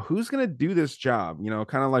 like, you know, who's going to do this job? You know,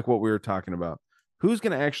 kind of like what we were talking about. Who's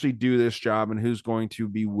going to actually do this job, and who's going to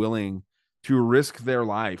be willing to risk their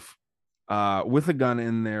life with a gun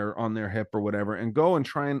on their hip or whatever, and go and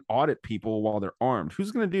try and audit people while they're armed?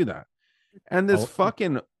 Who's going to do that? And this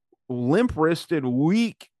fucking limp-wristed,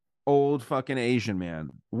 weak old fucking Asian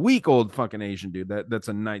dude that's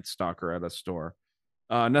a night stalker at a store.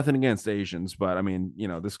 Nothing against Asians, but I mean, you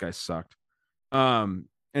know, this guy sucked. And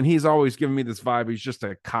he's always giving me this vibe. He's just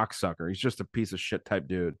a cocksucker. He's just a piece of shit type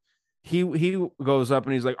dude. He goes up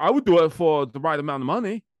and he's like, I would do it for the right amount of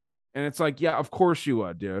money. And it's like, yeah, of course you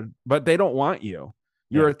would, dude. But they don't want you.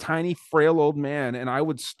 You're a tiny, frail old man, and I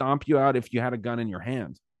would stomp you out if you had a gun in your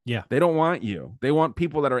hand. Yeah. They don't want you. They want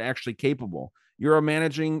people that are actually capable. You're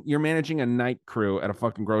managing a night crew at a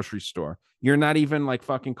fucking grocery store. You're not even like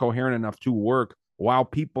fucking coherent enough to work while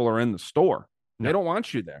people are in the store. No. They don't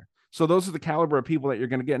want you there. So those are the caliber of people that you're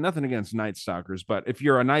going to get. Nothing against night stalkers, but if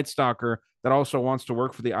you're a night stalker that also wants to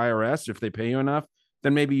work for the IRS, if they pay you enough,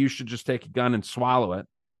 then maybe you should just take a gun and swallow it.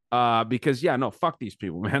 Because fuck these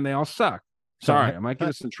people, man. They all suck. Sorry, I might get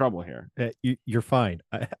us in trouble here. You're fine.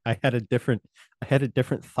 I had a different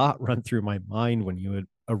thought run through my mind when you had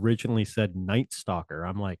originally said night stalker.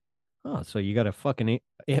 I'm like, oh, so you got a fucking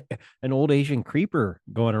an old Asian creeper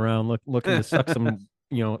going around looking to suck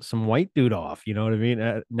some white dude off. You know what I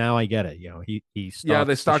mean? Now I get it. You know, he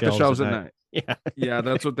they stock the shelves at night. Yeah,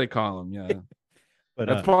 that's what they call him. Yeah. But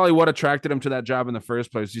that's probably what attracted him to that job in the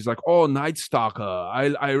first place. He's like, oh, night stalker.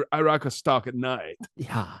 I like a stalk at night.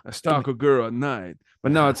 Yeah. I stalk a girl at night.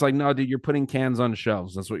 But no, it's like, no, dude, you're putting cans on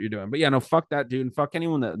shelves. That's what you're doing. But yeah, no, fuck that dude. And fuck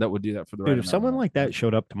anyone that would do that for the right. Dude, if someone like that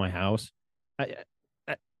showed up to my house, I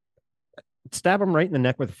stab him right in the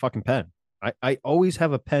neck with a fucking pen. I always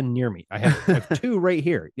have a pen near me. I have two right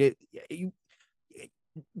here.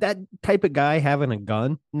 That type of guy having a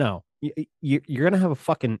gun, no. You're going to have a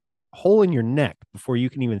fucking hole in your neck before you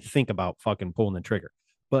can even think about fucking pulling the trigger.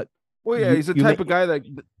 But he's the type of guy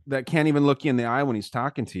that can't even look you in the eye when he's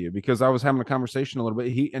talking to you, because I was having a conversation a little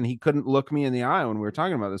bit. He couldn't look me in the eye when we were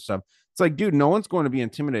talking about this stuff. It's like, dude, no one's going to be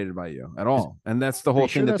intimidated by you at all. And that's the whole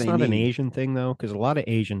thing. That's not an Asian thing though, because a lot of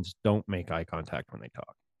Asians don't make eye contact when they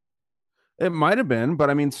talk. It might have been, but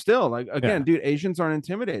I mean, still, like, again, dude, Asians aren't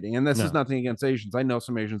intimidating. And this is nothing against Asians. I know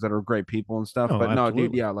some Asians that are great people and stuff, but no,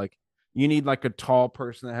 dude, like, you need like a tall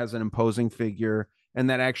person that has an imposing figure and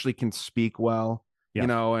that actually can speak well, you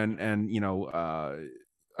know, and, you know,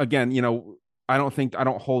 again, you know, I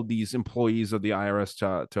don't hold these employees of the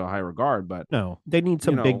IRS to a high regard, but no, they need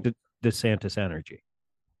some big DeSantis energy.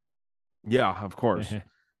 Yeah, of course.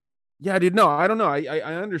 Yeah, dude. No, I don't know.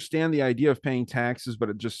 I understand the idea of paying taxes, but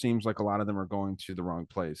it just seems like a lot of them are going to the wrong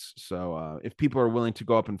place. So if people are willing to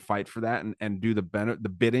go up and fight for that and do the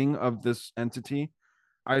bidding of this entity,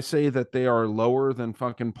 I say that they are lower than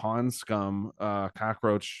fucking pawn scum,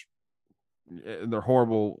 cockroach they're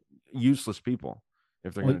horrible, useless people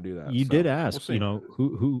if they're Well, going to do that. you So, did we'll ask, see. you know,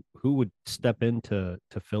 who would step in to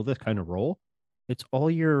fill this kind of role? It's all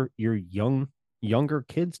your younger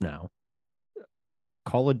kids now.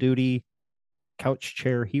 Call of Duty couch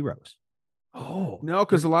chair heroes. Oh no,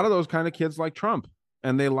 because a lot of those kind of kids like Trump,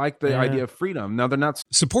 and they like the idea of freedom. Now they're not.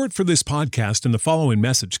 Support for this podcast and the following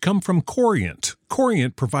message come from Corient.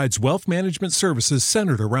 Corient provides wealth management services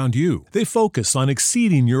centered around you. They focus on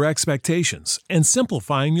exceeding your expectations and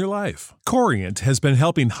simplifying your life. Corient has been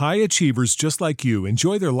helping high achievers just like you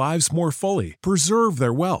enjoy their lives more fully, preserve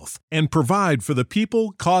their wealth, and provide for the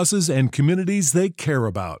people, causes, and communities they care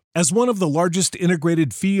about. As one of the largest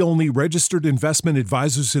integrated fee-only registered investment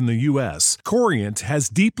advisors in the U.S., Corient has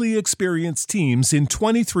deeply experienced teams in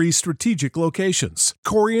 23 strategic locations.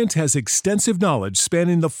 Corient has extensive knowledge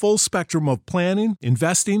spanning the full spectrum of planning,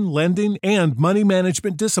 investing, lending, and money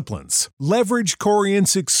management disciplines. Leverage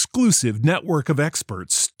Corient's exclusive network of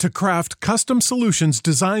experts to craft custom solutions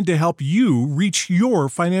designed to help you reach your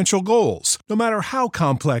financial goals, no matter how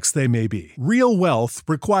complex they may be. Real wealth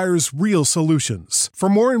requires real solutions. For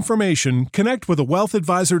more information, connect with a wealth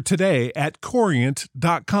advisor today at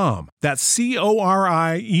Corient.com. That's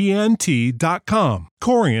Corient.com.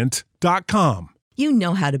 Corient.com. You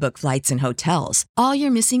know how to book flights and hotels. All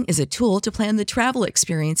you're missing is a tool to plan the travel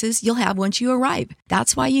experiences you'll have once you arrive.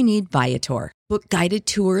 That's why you need Viator. Book guided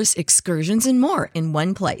tours, excursions, and more in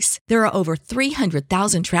one place. There are over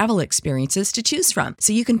 300,000 travel experiences to choose from,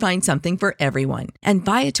 so you can find something for everyone. And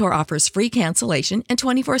Viator offers free cancellation and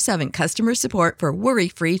 24/7 customer support for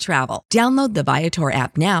worry-free travel. Download the Viator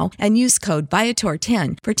app now and use code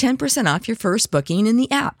Viator10 for 10% off your first booking in the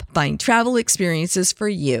app. Find travel experiences for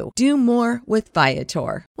you. Do more with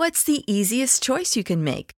Viator. What's the easiest choice you can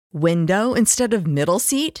make? Window instead of middle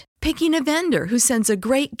seat? Picking a vendor who sends a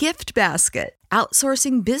great gift basket?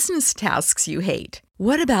 Outsourcing business tasks you hate?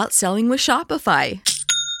 What about selling with Shopify?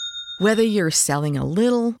 Whether you're selling a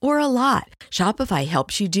little or a lot, Shopify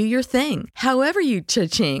helps you do your thing, however you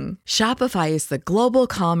cha-ching. Shopify is the global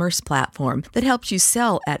commerce platform that helps you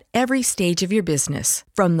sell at every stage of your business.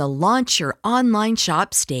 From the launch your online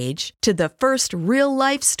shop stage to the first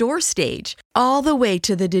real-life store stage, all the way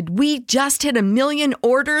to the did we just hit 1 million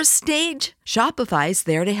orders stage. Shopify's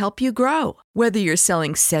there to help you grow. Whether you're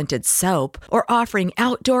selling scented soap or offering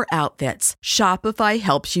outdoor outfits, Shopify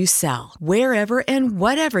helps you sell. Wherever and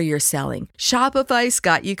whatever you're selling, Shopify's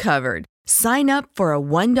got you covered. Sign up for a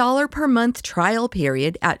 $1 per month trial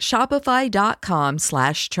period at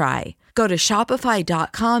shopify.com/try. Go to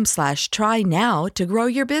shopify.com/try now to grow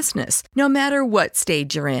your business, no matter what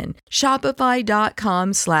stage you're in.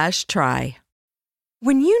 Shopify.com/try.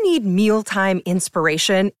 When you need mealtime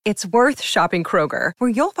inspiration, it's worth shopping Kroger, where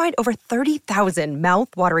you'll find over 30,000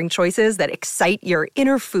 mouth-watering choices that excite your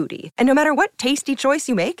inner foodie. And no matter what tasty choice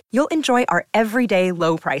you make, you'll enjoy our everyday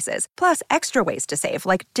low prices, plus extra ways to save,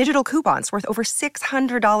 like digital coupons worth over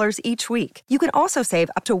 $600 each week. You can also save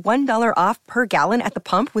up to $1 off per gallon at the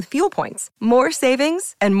pump with fuel points. More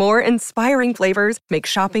savings and more inspiring flavors make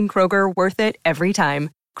shopping Kroger worth it every time.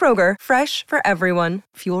 Kroger, fresh for everyone.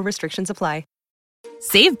 Fuel restrictions apply.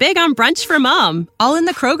 Save big on brunch for mom, all in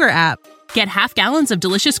the Kroger app. Get half gallons of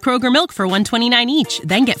delicious Kroger milk for $1.29 each.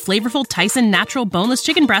 Then get flavorful Tyson natural boneless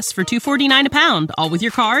chicken breasts for $2.49 a pound, all with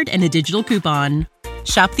your card and a digital coupon.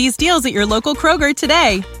 Shop these deals at your local Kroger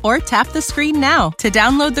today, or tap the screen now to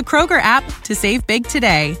download the Kroger app to save big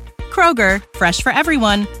today. Kroger, fresh for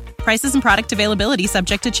everyone. Prices and product availability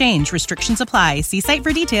subject to change. Restrictions apply. See site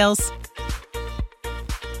for details.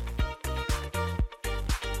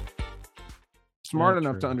 Smart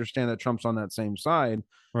enough to understand that Trump's on that same side.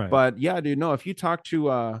 Right. But yeah, dude, no, if you talk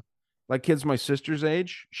to like kids my sister's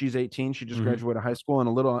age, she's 18, she just graduated high school, and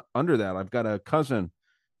a little under that, I've got a cousin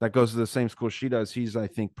that goes to the same school she does. He's, I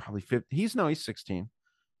think, probably 50. He's 16.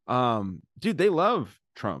 Dude, they love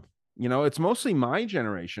Trump. You know, it's mostly my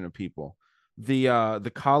generation of people.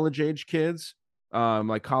 The college age kids,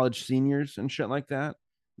 like college seniors and shit like that.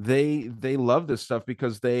 They love this stuff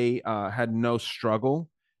because they had no struggle.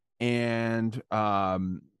 And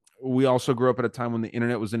we also grew up at a time when the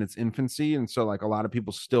internet was in its infancy. And so like a lot of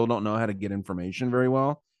people still don't know how to get information very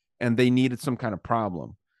well, and they needed some kind of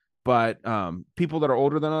problem. But people that are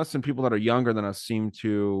older than us and people that are younger than us seem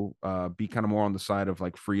to be kind of more on the side of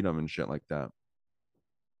like freedom and shit like that.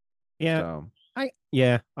 Yeah. So.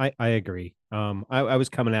 I agree. I was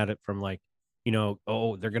coming at it from like, you know,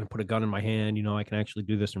 oh, they're going to put a gun in my hand. You know, I can actually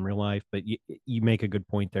do this in real life. But you make a good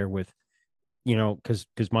point there with, you know, because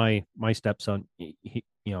my stepson, he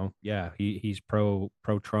you know, yeah, he's pro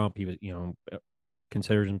Trump. He was, you know,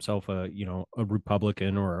 considers himself a, you know, a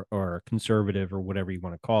Republican or a conservative or whatever you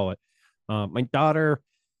want to call it. My daughter,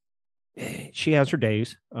 she has her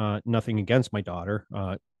days. Nothing against my daughter.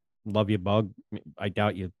 Love you, Bug. I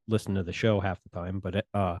doubt you listen to the show half the time, but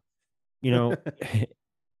you know,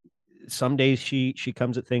 some days she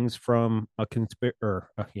comes at things from a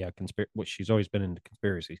which she's always been into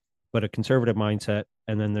conspiracies, but a conservative mindset.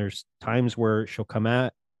 And then there's times where she'll come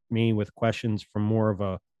at me with questions from more of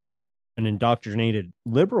an indoctrinated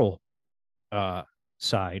liberal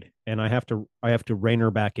side, and I have to rein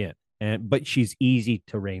her back in. But she's easy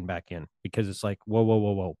to rein back in because it's like,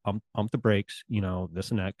 whoa, pump the brakes, this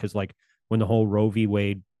and that. Because like when the whole Roe v.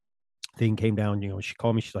 Wade thing came down, she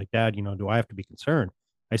called me. She's like, Dad, do I have to be concerned?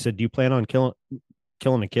 I said, do you plan on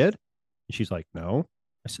killing a kid? And she's like, no.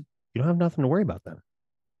 I said, you don't have nothing to worry about then.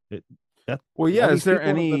 Is there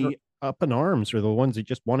any up in arms are the ones that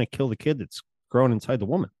just want to kill the kid that's growing inside the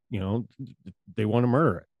woman? They want to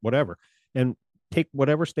murder it, whatever, and take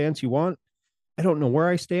whatever stance you want. I don't know where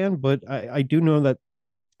I stand, but I do know that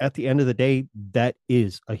at the end of the day, that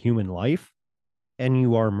is a human life, and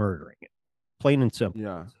you are murdering it, plain and simple.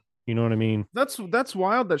 Yeah. You know what I mean? That's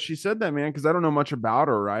wild that she said that, man, because I don't know much about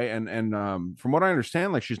her, right? And from what I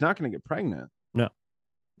understand, like she's not going to get pregnant. No.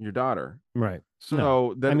 Your daughter. Right. So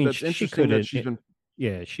no. that's interesting she could, that she's been...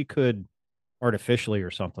 Yeah, she could artificially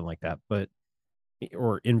or something like that, but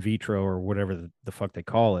or in vitro or whatever the fuck they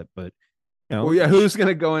call it, but well, yeah, who's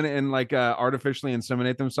gonna go in and like artificially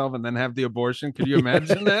inseminate themselves and then have the abortion? Could you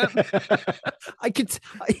imagine that? I could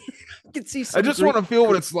see. I just want to feel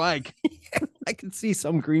what it's like. I can see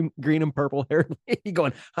some green and purple hair lady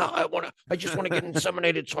going, I just want to get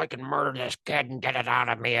inseminated so I can murder this kid and get it out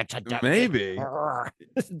of me. It's a maybe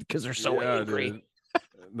because they're so angry. Dude.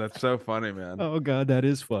 That's so funny, man. Oh God, that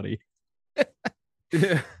is funny.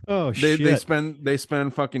 Yeah. Oh shit. They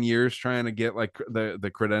spend fucking years trying to get like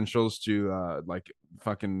the credentials to like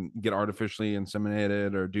fucking get artificially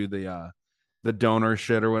inseminated or do the donor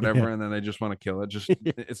shit or whatever, and then they just want to kill it. Just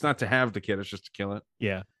it's not to have the kid, it's just to kill it.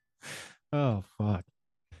 Yeah. Oh fuck.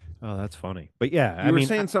 Oh, that's funny. But yeah, you were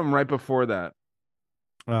saying something right before that.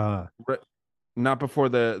 Right, not before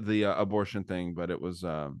the abortion thing, but it was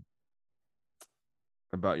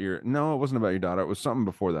about your... No, it wasn't about your daughter. It was something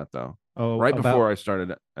before that though. Oh, right before I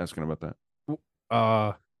started asking about that.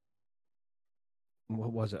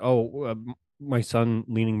 What was it? Oh, my son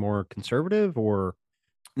leaning more conservative, or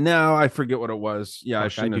no, I forget what it was. Yeah, fuck, I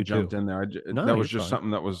shouldn't have jumped in there. That was just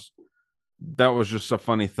something that was just a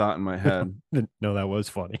funny thought in my head. No, that was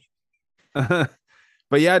funny.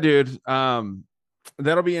 But yeah, dude,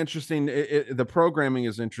 that'll be interesting. The programming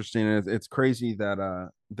is interesting. It's crazy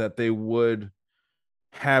that they would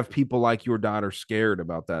have people like your daughter scared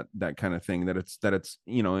about that kind of thing, that it's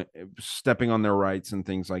stepping on their rights and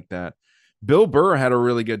things like that. Bill Burr had a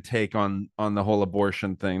really good take on the whole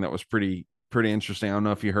abortion thing that was pretty interesting. I don't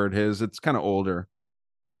know if you heard his. It's kind of older.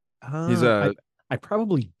 He's I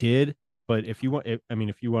probably did, but if you want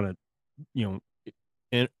to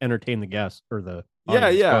entertain the guests or the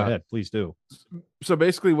audience, yeah, go ahead, please do. So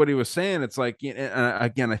basically what he was saying, it's like,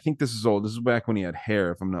 again, I think this is old. This is back when he had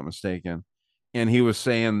hair, if I'm not mistaken. And he was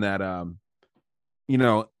saying that,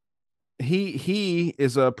 he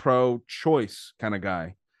is a pro-choice kind of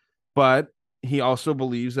guy, but he also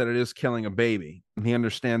believes that it is killing a baby. And he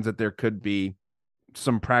understands that there could be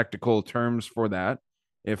some practical terms for that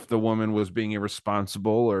if the woman was being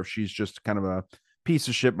irresponsible or if she's just kind of a piece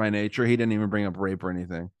of shit by nature. He didn't even bring up rape or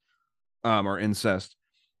anything, or incest.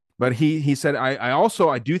 But he said,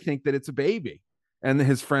 I do think that it's a baby. And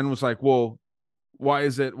his friend was like, well, why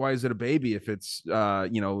is it a baby if it's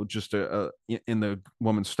just in the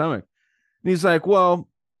woman's stomach? And he's like, well,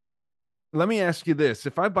 let me ask you this.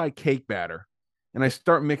 If I buy cake batter and I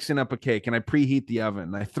start mixing up a cake and I preheat the oven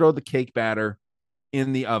and I throw the cake batter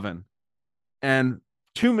in the oven, and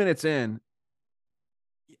 2 minutes in,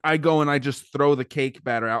 I go and I just throw the cake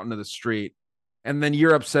batter out into the street, and then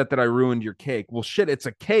you're upset that I ruined your cake. Well, shit, it's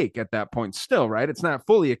a cake at that point still, right? It's not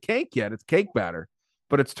fully a cake yet. It's cake batter,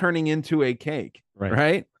 but it's turning into a cake,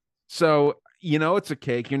 right? So, it's a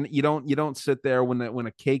cake. You don't sit there when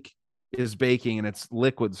a cake is baking and it's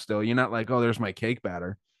liquid still. You're not like, oh, there's my cake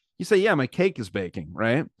batter. You say, yeah, my cake is baking,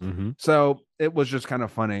 right? Mm-hmm. So it was just kind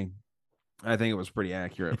of funny. I think it was pretty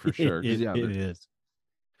accurate for sure. It is.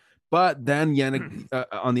 But then,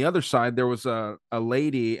 on the other side, there was a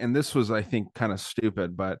lady, and this was, I think, kind of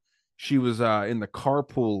stupid, but she was in the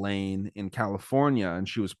carpool lane in California, and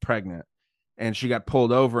she was pregnant. And she got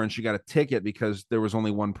pulled over and she got a ticket because there was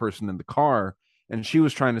only one person in the car. And she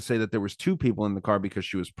was trying to say that there was two people in the car because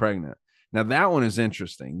she was pregnant. Now that one is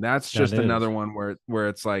interesting. That's just another one where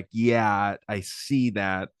it's like, yeah, I see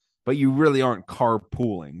that, but you really aren't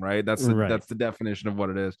carpooling, right? That's the definition of what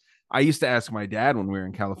it is. I used to ask my dad when we were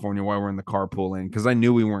in California why we're in the carpool lane because I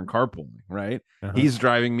knew we weren't carpooling, right? He's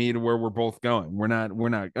driving me to where we're both going. We're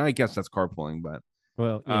not, I guess that's carpooling, but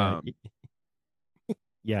well, yeah.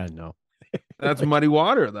 Yeah, no. That's like, muddy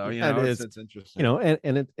water though, you know. It's interesting. You know,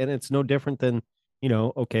 and it's no different than, you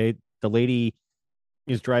know, okay, the lady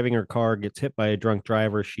is driving her car, gets hit by a drunk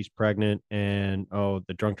driver, she's pregnant, and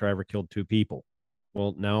the drunk driver killed 2 people.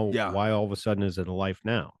 Well, now why all of a sudden is it a life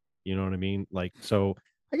now? You know what I mean? Like, so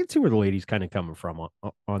I can see where the lady's kind of coming from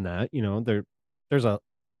on that. You know, there's a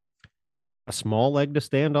small leg to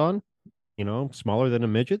stand on, you know, smaller than a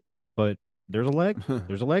midget, but there's a leg.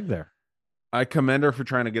 There's a leg there. I commend her for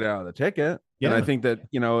trying to get out of the ticket. Yeah. And I think that,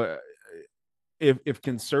 you know, if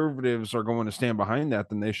conservatives are going to stand behind that,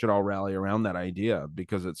 then they should all rally around that idea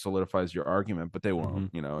because it solidifies your argument, but they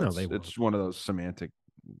won't, you know, it's one of those semantic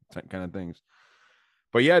kind of things.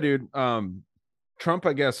 But yeah, dude, Trump,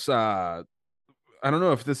 I guess, I don't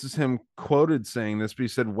know if this is him quoted saying this, but he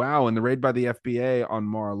said, wow, in the raid by the FBA on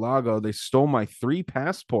Mar-a-Lago, they stole my 3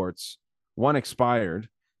 passports. 1 expired,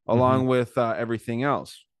 along with everything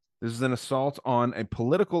else. This is an assault on a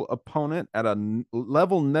political opponent at a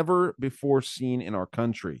level never before seen in our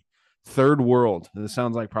country. Third world. This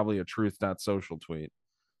sounds like probably a truth.social tweet.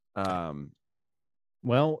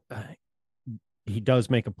 Well, he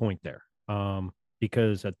does make a point there.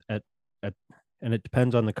 Because and it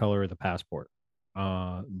depends on the color of the passport.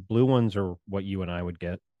 Blue ones are what you and I would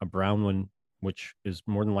get. A brown one, which is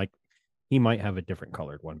more than like he might have a different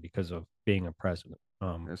colored one because of being a president.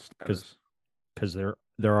 Because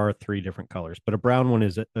there are 3 different colors, but a brown one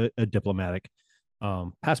is a diplomatic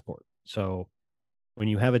passport. So when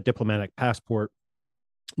you have a diplomatic passport,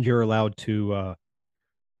 you're allowed to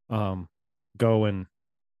go and,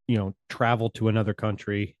 you know, travel to another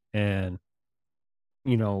country and,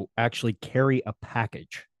 you know, actually carry a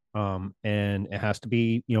package. And it has to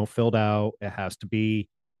be, you know, filled out. It has to be,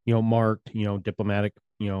 you know, marked, you know, diplomatic,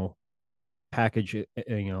 you know, package, you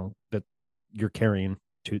know, that you're carrying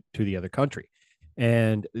to the other country.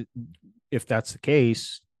 And if that's the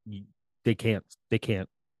case, they can't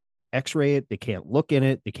x-ray it. They can't look in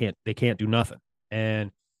it. They can't do nothing.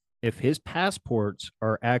 And if his passports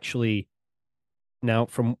are actually, now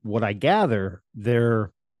from what I gather, they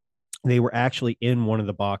were actually in one of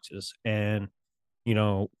the boxes. And, you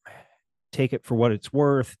know, take it for what it's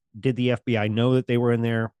worth. Did the FBI know that they were in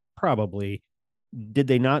there? Probably. Did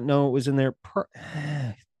they not know it was in there?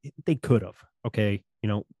 They could have. Okay. You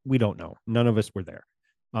know, we don't know. None of us were there.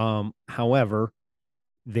 However,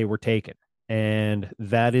 they were taken, and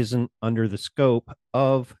that isn't under the scope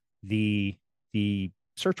of the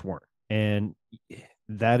search warrant. And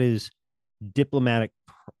that is diplomatic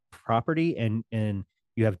property, and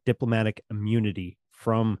you have diplomatic immunity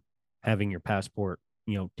from having your passport,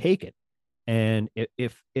 you know, taken. And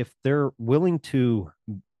if they're willing to,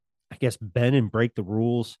 I guess, bend and break the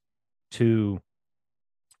rules to,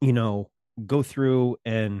 you know, go through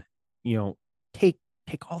and, you know, take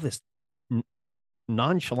all this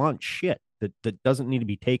nonchalant shit that doesn't need to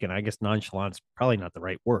be taken. I guess nonchalant's probably not the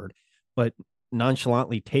right word, but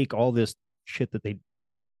nonchalantly take all this shit that they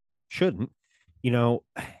shouldn't, you know,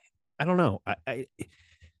 I don't know.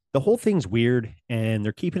 The whole thing's weird, and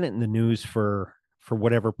they're keeping it in the news for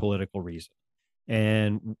whatever political reason.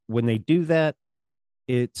 And when they do that,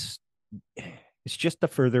 it's just to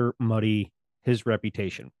further muddy his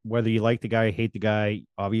reputation. Whether you like the guy, hate the guy,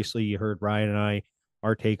 obviously you heard Ryan and I,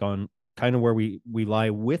 our take on kind of where we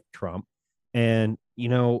lie with Trump. And, you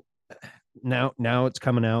know, now it's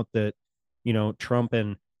coming out that, you know, Trump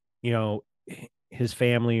and, you know, his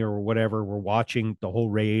family or whatever were watching the whole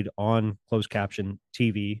raid on closed caption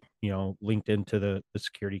TV, you know, linked into the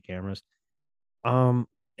security cameras. I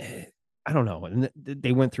don't know. And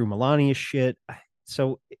they went through Melania's shit.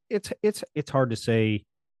 So it's hard to say,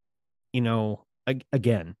 you know,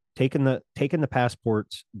 again, taking the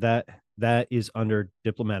passports, that is under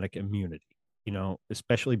diplomatic immunity, you know,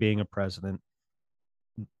 especially being a president.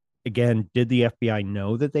 Again, did the FBI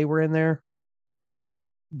know that they were in there?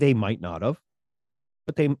 They might not have,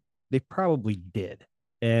 but they probably did.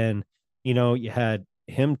 And, you know, you had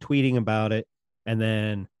him tweeting about it, and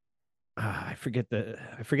then I forget the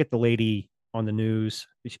lady on the news.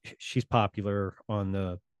 She's popular on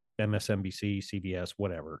the MSNBC, CBS,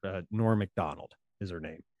 whatever. Norm Macdonald is her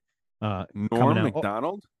name. Norm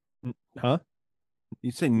Macdonald? Huh?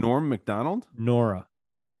 You say Norm Macdonald? Nora.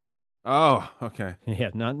 Oh, okay.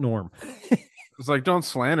 Yeah, not Norm. It's like, don't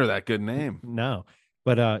slander that good name. No.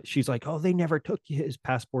 But she's like, oh, they never took his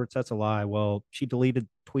passports. That's a lie. Well, she deleted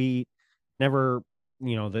the tweet. Never,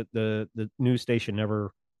 you know, the news station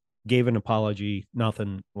never gave an apology,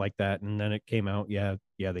 nothing like that. And then it came out, yeah,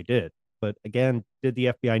 they did. But again, did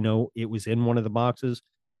the FBI know it was in one of the boxes?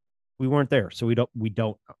 We weren't there, so we don't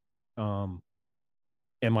know.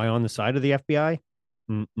 Am I on the side of the FBI?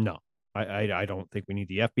 No. I don't think we need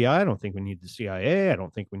the FBI. I don't think we need the CIA. I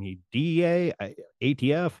don't think we need DEA,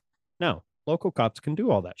 ATF. No, local cops can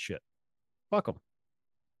do all that shit. Fuck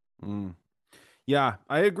them. Yeah,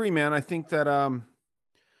 I agree, man. I think that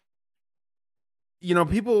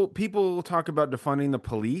people talk about defunding the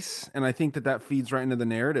police, and I think that feeds right into the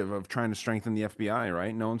narrative of trying to strengthen the FBI,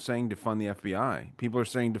 right? No one's saying defund the FBI. People are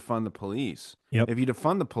saying defund the police. Yep. If you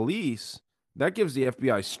defund the police, that gives the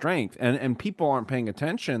FBI strength, and people aren't paying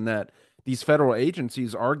attention that these federal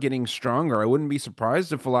agencies are getting stronger. I wouldn't be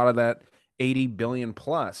surprised if a lot of that 80 billion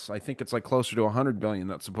plus, I think it's like closer to 100 billion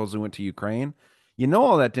that supposedly went to Ukraine.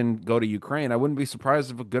 All that didn't go to Ukraine. I wouldn't be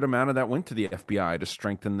surprised if a good amount of that went to the FBI to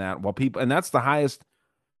strengthen that. And that's the highest,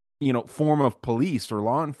 form of police or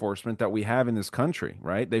law enforcement that we have in this country,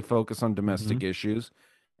 right? They focus on domestic issues,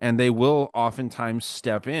 and they will oftentimes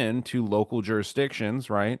step into local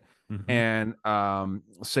jurisdictions, right? And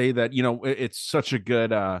say that, it's such a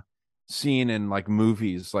good scene in like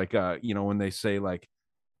movies, like, when they say like,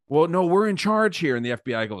 well, no, we're in charge here. And the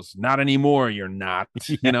FBI goes, not anymore. You're not,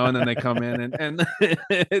 and then they come in and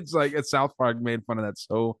it's like South Park made fun of that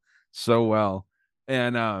so well.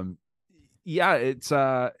 And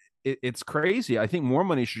it's crazy. I think more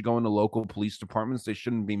money should go into local police departments. They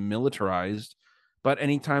shouldn't be militarized. But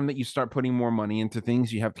anytime that you start putting more money into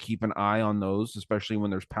things, you have to keep an eye on those, especially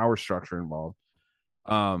when there's power structure involved.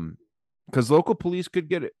 Because local police could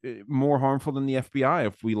get more harmful than the FBI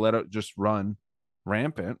if we let it just run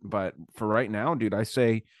rampant. But for right now, dude, I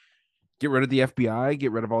say get rid of the FBI,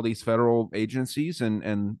 get rid of all these federal agencies,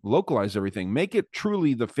 and localize everything. Make it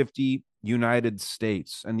truly the 50 United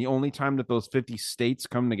States. And the only time that those 50 states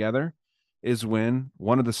come together is when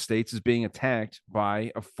one of the states is being attacked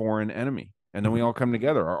by a foreign enemy. And then we all come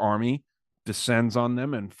together. Our army descends on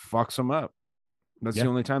them and fucks them up. That's the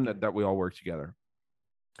only time that we all work together.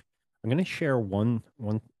 I'm going to share one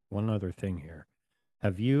other thing here.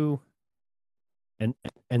 Have you? And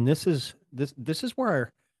this is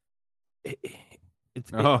where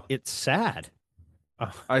it's sad.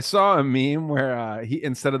 I saw a meme where he,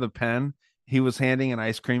 instead of the pen, he was handing an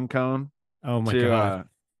ice cream cone. Oh my God.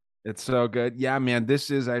 It's so good. Yeah, man,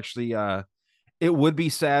 this is actually it would be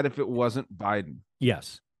sad if it wasn't Biden.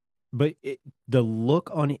 Yes. But the look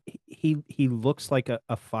on he looks like a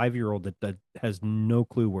 5-year-old that has no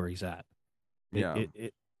clue where he's at.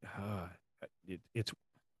 It's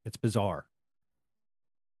bizarre.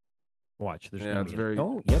 Watch. There's it's very.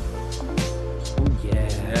 Oh, yep. Oh,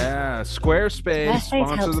 yeah. Squarespace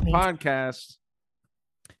sponsors the podcast.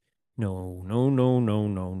 No.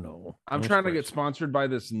 I'm trying to get sponsored by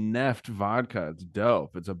this Neft vodka. It's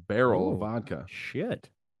dope. It's a barrel of vodka. Shit.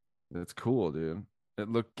 That's cool, dude.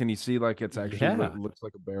 Can you see like it's actually looks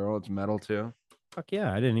like a barrel? It's metal too. Fuck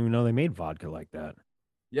yeah. I didn't even know they made vodka like that.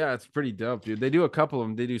 Yeah, it's pretty dope, dude. They do a couple of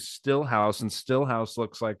them. They do Stillhouse, and Stillhouse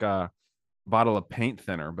looks like a bottle of paint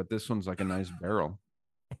thinner, but this one's like a nice barrel.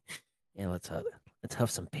 Yeah, let's have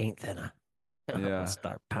some paint thinner. Yeah. Let's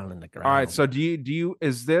start pounding the ground. All right. So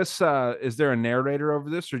is there a narrator over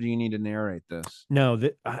this, or do you need to narrate this? No,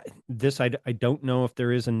 I don't know if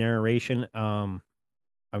there is a narration.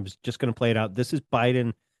 I was just going to play it out. This is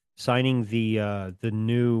Biden signing the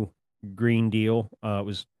new Green Deal. It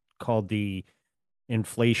was called the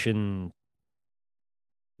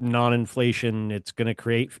non-inflation. It's going to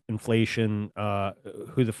create inflation.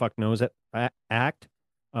 Who the fuck knows it? Act.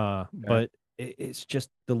 But it's just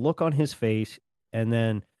the look on his face, and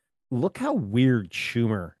then look how weird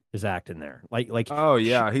Schumer is acting there. Like oh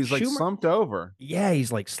yeah, he's like slumped over. Yeah,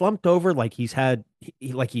 he's like slumped over, like he's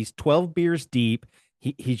 12 beers deep.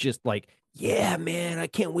 He's just like, yeah, man, I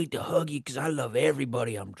can't wait to hug you because I love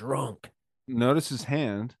everybody. I'm drunk. Notice his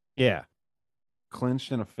hand. Yeah,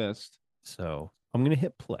 clenched in a fist. So I'm gonna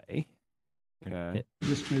hit play. Okay.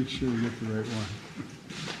 Just make sure we get the right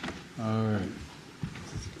one. All right.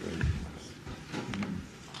 This is great.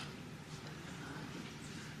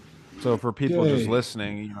 So for people just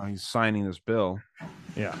listening, he's signing this bill.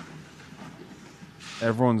 Yeah.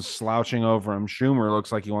 Everyone's slouching over him. Schumer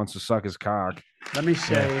looks like he wants to suck his cock. Let me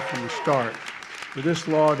say from the start, with this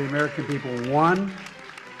law, the American people won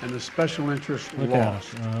and the special interests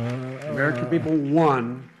lost. The American people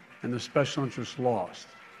won and the special interests lost.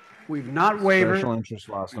 We've not wavered. Special interests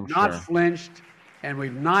lost, we've not flinched, and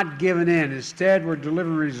we've not given in. Instead, we're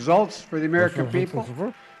delivering results for the American people.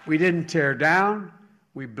 We didn't tear down.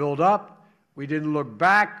 We build up. We didn't look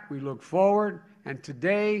back. We look forward. And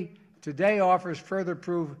today, today offers further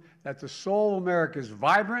proof that the soul of America is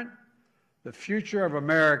vibrant, the future of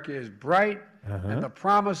America is bright, and the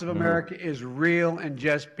promise of America is real and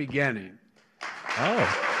just beginning.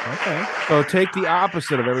 Oh, okay. So take the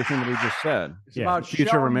opposite of everything that he just said. It's about the future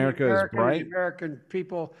of showing America the is bright. American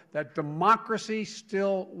people that democracy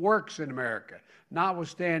still works in America,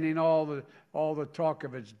 notwithstanding all the talk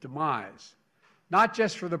of its demise. Not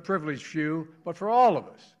just for the privileged few, but for all of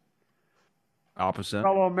us. Opposite.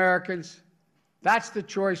 Fellow Americans, that's the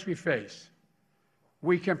choice we face.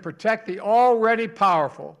 We can protect the already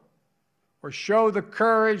powerful or show the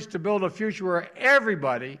courage to build a future where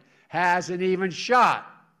everybody has an even shot.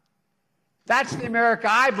 That's the America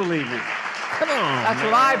I believe in. Come on. That's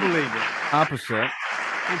what I believe in. Opposite.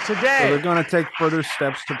 And today, So they're going to take further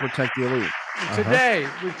steps to protect the elite. today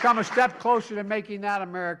we've come a step closer to making that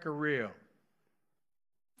America real.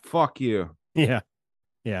 Fuck you. Yeah.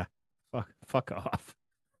 Yeah. Fuck off.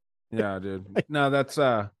 Yeah, dude. No, that's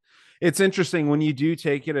it's interesting when you do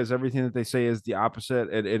take it as everything that they say is the opposite.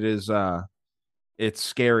 It is it's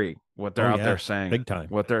scary what they're out there saying. Big time.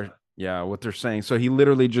 What they're saying. So he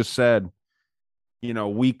literally just said,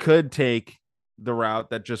 we could take the route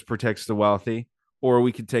that just protects the wealthy, or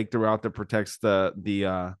we could take the route that protects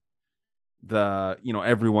the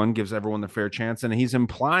everyone, gives everyone the fair chance. And he's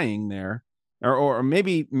implying there, or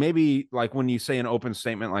maybe like when you say an open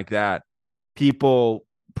statement like that, people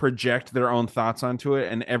project their own thoughts onto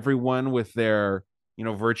it, and everyone with their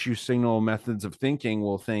virtue signal methods of thinking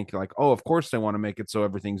will think like, oh, of course they want to make it so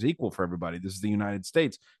everything's equal for everybody. This is the United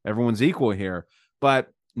States, everyone's equal here. But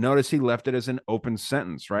notice he left it as an open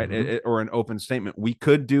sentence, right? Or an open statement. We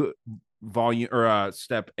could do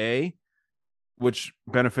step A, which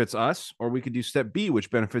benefits us, or we could do step B, which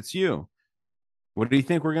benefits you. What do you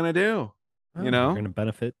think we're gonna do? We're gonna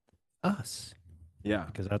benefit us. Yeah,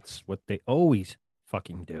 because that's what they always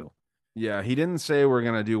fucking do. Yeah, he didn't say we're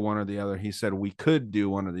gonna do one or the other. He said we could do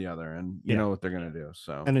one or the other, and you know what they're gonna do.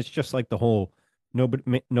 So, and it's just like the whole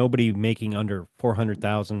nobody making under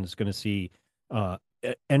 400,000 is gonna see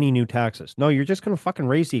any new taxes. No, you're just gonna fucking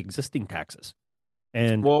raise the existing taxes.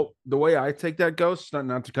 And well, the way I take that, Ghost,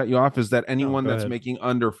 not to cut you off, is that anyone that's making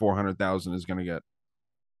under 400,000 is gonna get,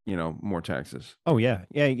 more taxes. Oh yeah.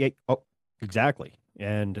 Oh, exactly.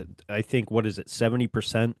 And I think, what is it?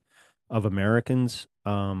 70% of Americans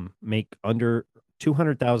make under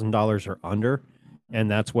 $200,000 or under, and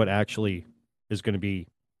that's what actually is going to be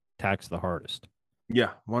taxed the hardest.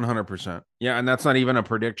 Yeah, 100%. Yeah, and that's not even a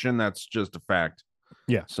prediction; that's just a fact.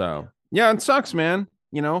 Yeah. So yeah, it sucks, man.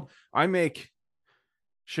 I make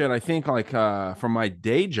I think like from my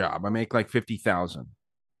day job, I make like 50,000,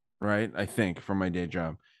 right? I think from my day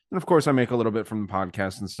job, and of course, I make a little bit from the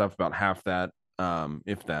podcast and stuff, about half that.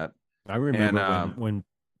 If that. I remember when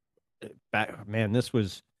back, man, this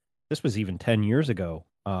was even 10 years ago.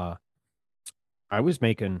 I was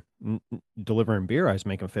making delivering beer. I was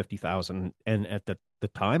making 50,000, and at the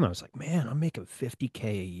time I was like, man, I'm making 50K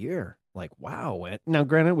a year. Like, wow. Now,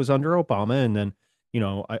 granted, it was under Obama, and then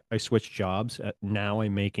I switched jobs. Now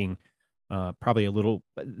I'm making probably a little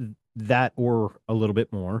that or a little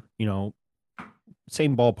bit more.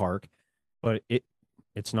 Same ballpark, but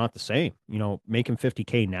it's not the same. Making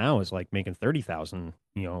 50K now is like making 30,000,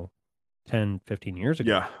 10, 15 years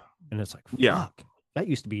ago. Yeah. And it's like, fuck, that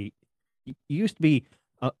used to be,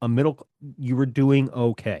 a middle, you were doing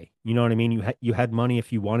okay. You know what I mean? You had money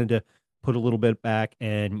if you wanted to put a little bit back,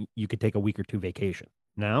 and you could take a week or two vacation.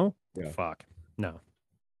 Now, fuck, no.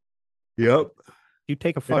 Yep. You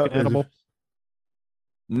take a fucking edible?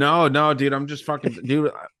 No, dude, I'm just fucking,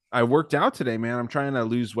 dude, I worked out today, man. I'm trying to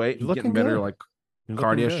lose weight and getting better, like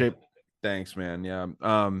cardio shape. Thanks, man. Yeah.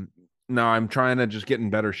 No, I'm trying to just get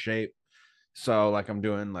in better shape. So like I'm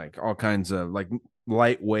doing like all kinds of like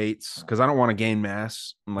light weights because I don't want to gain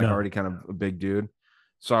mass. I'm like already kind of a big dude.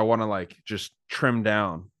 So I want to like just trim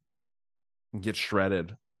down and get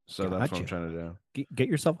shredded. So that's what I'm trying to do. Get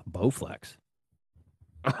yourself a Bowflex.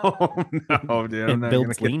 Oh no, dude. It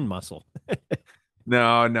builds lean muscle. No,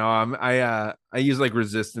 I use like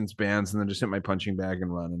resistance bands and then just hit my punching bag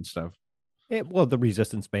and run and stuff. Well, the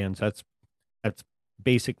resistance bands, that's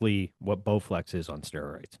basically what Bowflex is on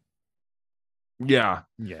steroids. Yeah.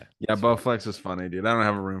 Bowflex is funny, dude. I don't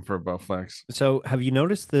have a room for a Bowflex. So, have you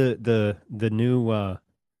noticed the new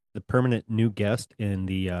the permanent new guest in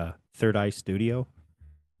the Third Eye Studio?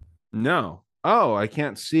 No. Oh, I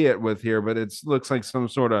can't see it with here, but it looks like some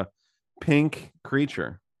sort of pink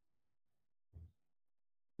creature.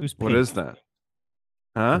 Who's pink? What is that?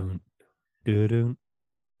 Huh?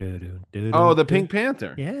 Oh, the Pink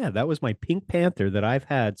Panther. Yeah, that was my Pink Panther that I've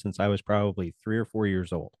had since I was probably 3 or 4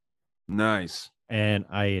 years old. Nice. And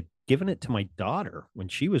I had given it to my daughter when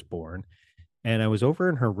she was born. And I was over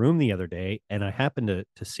in her room the other day, and I happened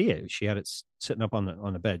to see it. She had it sitting up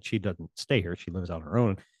on the bed. She doesn't stay here; she lives on her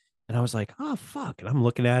own. And I was like, "Oh fuck!" And I'm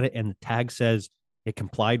looking at it, and the tag says it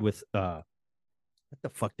complied with what the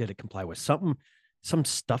fuck did it comply with? Some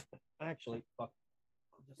stuff. Actually, fuck.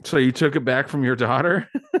 So you took it back from your daughter?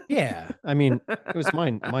 Yeah, I mean, it was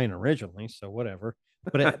mine originally, so whatever.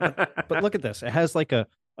 But look at this. It has like a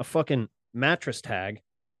fucking mattress tag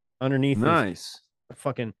underneath. Nice.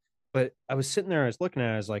 Fucking. But I was sitting there, I was looking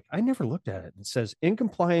at it, I was like, I never looked at it. It says, in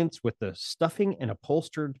compliance with the Stuffing and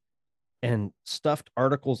Upholstered and Stuffed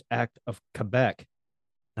Articles Act of Quebec,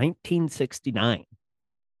 1969.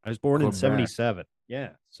 I was born in 77.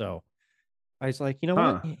 Yeah. So I was like, you know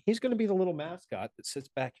what? He's going to be the little mascot that sits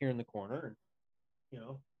back here in the corner and, you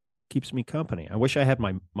know, keeps me company. I wish I had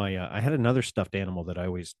my I had another stuffed animal that I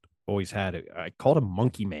always had. I called him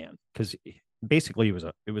Monkey Man because basically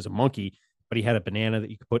it was a monkey, but he had a banana that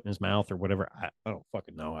you could put in his mouth or whatever. I don't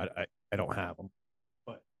fucking know. I don't have them,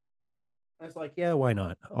 but I was like, yeah, why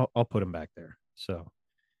not? I'll put him back there. So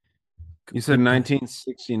you said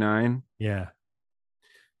 1969. Yeah,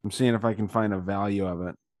 I'm seeing if I can find a value of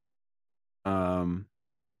it.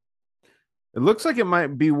 It looks like it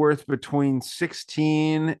might be worth between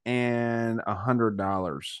 $16 and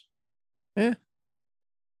 $100. Yeah,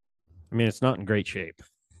 I mean, it's not in great shape.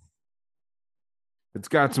 It's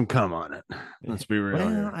got some cum on it. Let's be real.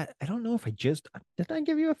 Well, I don't know if did I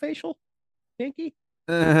give you a facial, Yankee?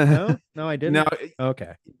 No, I didn't. No,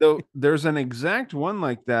 okay. Though there's an exact one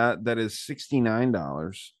like that is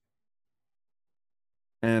 $69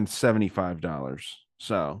 and $75.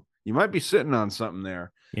 So you might be sitting on something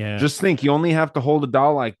there. Yeah. Just think, you only have to hold a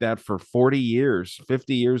doll like that for 40 years,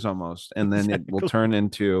 50 years almost, and then it will turn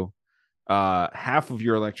into half of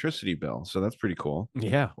your electricity bill. So that's pretty cool.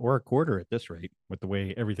 Yeah, or a quarter at this rate with the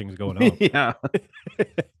way everything's going up. Yeah.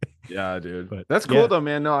 Yeah, dude. But that's cool though,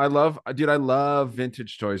 man. No, I love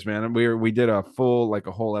vintage toys, man. We did a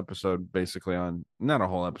whole episode basically on, not a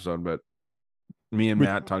whole episode, but me and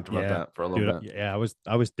Matt talked about that for a little bit. Yeah,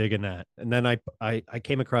 I was digging that. And then I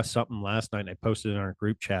came across something last night and I posted in our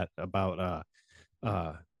group chat about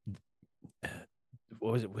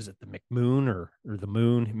what was it? Was it the McMoon or the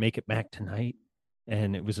Moon? Make it back tonight.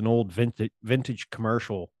 And it was an old vintage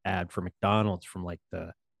commercial ad for McDonald's from like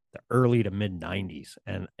the early to mid 90s.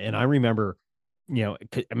 And I remember, you know,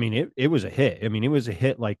 I mean, it was a hit. I mean, it was a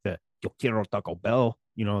hit like the Yo Quiero Taco Bell,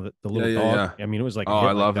 you know, the little dog. Yeah. I mean, it was like,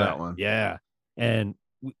 I love that one. Yeah. And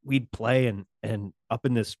we'd play and up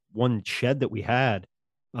in this one shed that we had,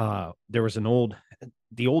 there was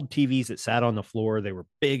the old TVs that sat on the floor. They were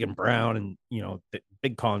big and brown and, you know, the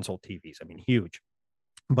big console TVs. I mean, huge,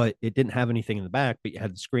 but it didn't have anything in the back, but you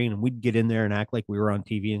had the screen, and we'd get in there and act like we were on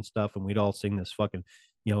TV and stuff. And we'd all sing this fucking,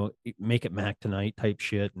 you know, Make It Mac Tonight type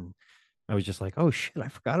shit. And I was just like, oh shit, I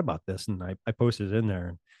forgot about this. And I posted it in there,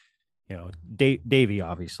 and, you know, Davey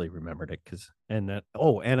obviously remembered it and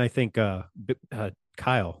I think,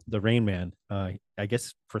 Kyle, the Rain Man, I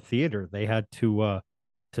guess for theater, they had to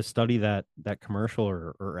study that commercial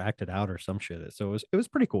or act it out or some shit. So it was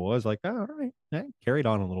pretty cool. I was like, oh, all right, I carried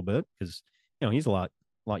on a little bit because, you know, he's a lot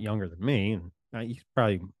younger than me, and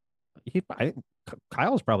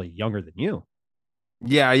Kyle's probably younger than you.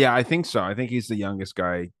 Yeah, I think so. I think he's the youngest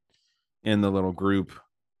guy in the little group.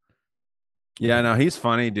 Yeah, no, he's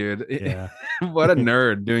funny, dude. Yeah. What a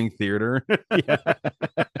nerd doing theater. Yeah.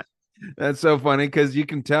 That's so funny because you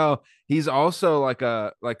can tell he's also like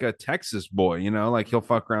a Texas boy, you know, like he'll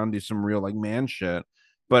fuck around, do some real like man shit,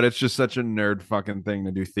 but it's just such a nerd fucking thing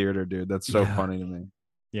to do theater, dude. That's so funny to me.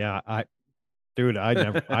 Yeah, I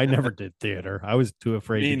never did theater. I was too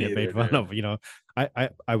afraid to get made fun of. You know,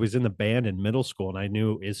 I was in the band in middle school, and I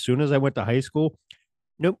knew as soon as I went to high school,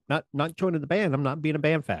 nope, not joining the band. I'm not being a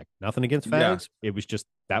band fag. Nothing against fags. Yeah. It was just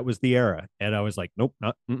that was the era, and I was like, nope,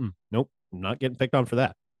 I'm not getting picked on for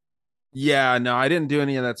that. Yeah, no, I didn't do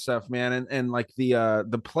any of that stuff, man. And like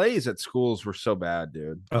the plays at schools were so bad,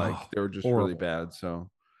 dude. Like they were just horrible. Really bad. So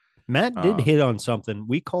Matt did hit on something.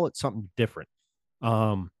 We call it something different.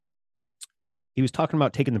 He was talking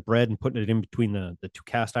about taking the bread and putting it in between the two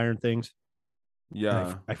cast iron things.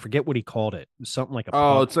 Yeah, I forget what he called it. It was something like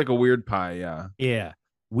it's like a weird pie. Yeah, yeah.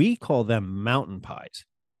 We call them mountain pies.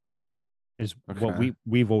 Is what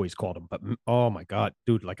we've always called them. But oh my god,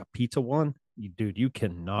 dude, like a pizza one. You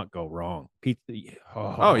cannot go wrong. Pizza.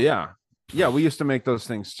 Oh yeah. We used to make those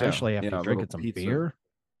things too. Especially after drinking some beer.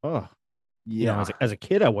 Oh, yeah. You know, as a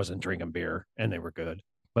kid, I wasn't drinking beer, and they were good.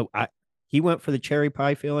 But he went for the cherry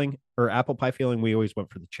pie filling or apple pie filling. We always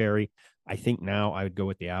went for the cherry. I think now I would go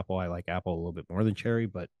with the apple. I like apple a little bit more than cherry,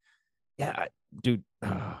 but Yeah, dude,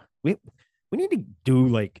 we need to do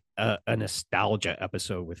like a nostalgia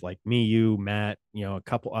episode with like me, you, Matt, a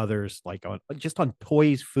couple others, like on just on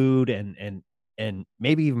toys, food, and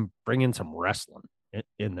maybe even bring in some wrestling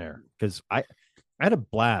in there, because I had a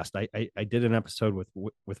blast. I did an episode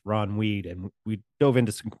with Ron Weed, and we dove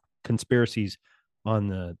into some conspiracies on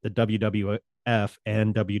the WWF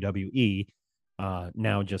and WWE,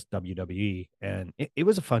 now just WWE, and it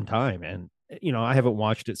was a fun time. And I haven't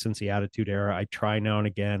watched it since the Attitude Era. I try now and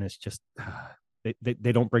again. It's just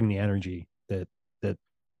they don't bring the energy that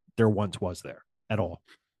there once was there at all.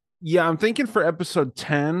 Yeah, I'm thinking for episode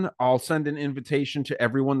 10, I'll send an invitation to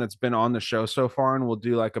everyone that's been on the show so far, and we'll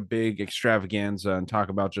do like a big extravaganza and talk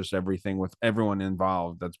about just everything with everyone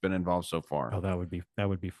involved that's been involved so far. Oh, that would be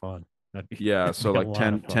fun. So like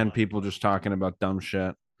 10 people just talking about dumb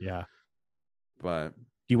shit. Yeah. But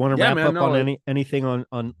do you want to wrap up on anything on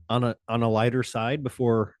a lighter side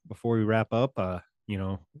before we wrap up?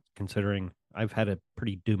 Considering I've had a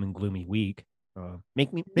pretty doom and gloomy week. I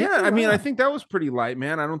think that was pretty light,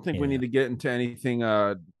 man. I don't think we need to get into anything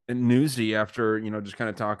newsy after just kind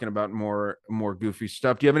of talking about more goofy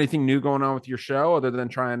stuff. Do you have anything new going on with your show other than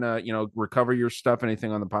trying to recover your stuff?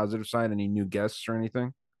 Anything on the positive side? Any new guests or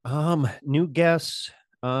anything? New guests,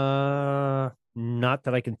 not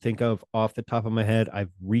that I can think of off the top of my head.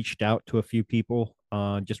 I've reached out to a few people,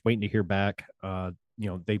 just waiting to hear back.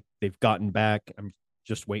 They've gotten back. I'm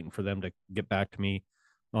just waiting for them to get back to me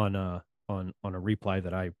on a reply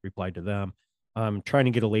that I replied to them. I'm trying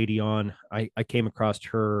to get a lady on. I came across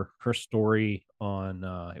her story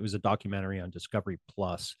on it was a documentary on Discovery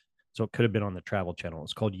Plus, so it could have been on the Travel Channel.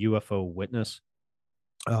 It's called UFO Witness.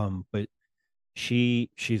 But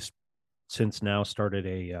she's since now started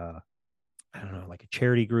a I don't know, like a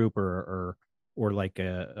charity group or like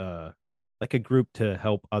a group to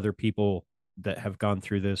help other people that have gone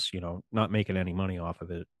through this, not making any money off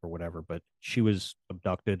of it or whatever. But she was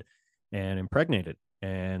abducted and impregnated,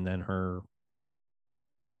 and then her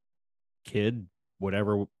kid,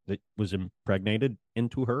 whatever that was impregnated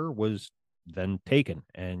into her, was then taken,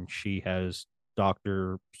 and she has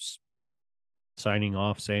doctors signing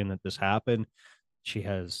off saying that this happened. She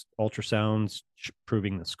has ultrasounds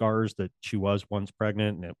proving the scars that she was once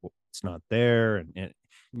pregnant, and it's not there. And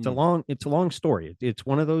it's a long story. It's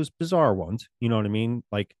one of those bizarre ones. You know what I mean?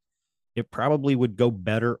 Like, it probably would go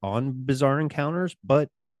better on Bizarre Encounters, but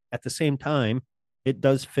at the same time, it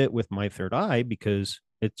does fit with My Third Eye, because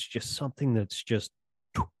it's just something that's just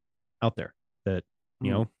out there that,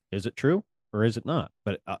 is it true or is it not?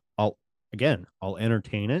 But I'll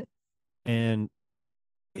entertain it. And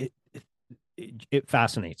it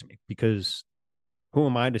fascinates me, because who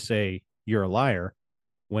am I to say you're a liar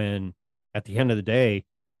when at the end of the day,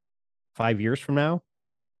 5 years from now,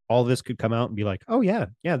 all this could come out and be like, oh yeah,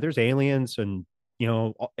 there's aliens, and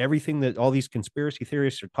everything that all these conspiracy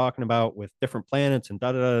theorists are talking about with different planets and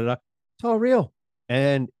da da da da, it's all real,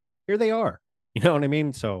 and here they are. You know what I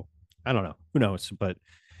mean? So I don't know, who knows, but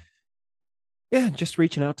yeah, just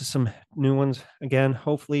reaching out to some new ones again.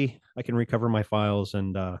 Hopefully I can recover my files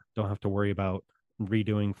and don't have to worry about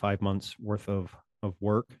redoing 5 months worth of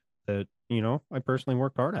work that I personally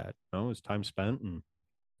worked hard at. It was time spent and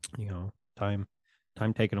time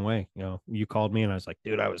taken away. You called me and I was like,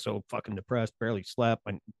 dude, I was so fucking depressed, barely slept.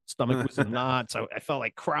 My stomach was in knots. I felt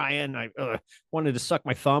like crying. I wanted to suck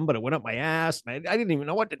my thumb, but it went up my ass, and I didn't even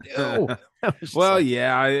know what to do. Well,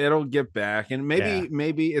 it'll get back, and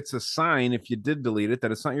maybe it's a sign, if you did delete it,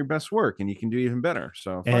 that it's not your best work and you can do even better.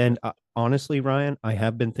 So, and honestly, Ryan, I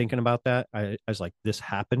have been thinking about that. I was like, this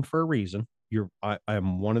happened for a reason.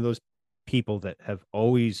 I'm one of those people that have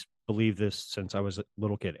always believed this since I was a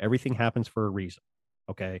little kid. Everything happens for a reason.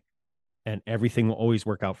 Okay. And everything will always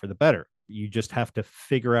work out for the better. You just have to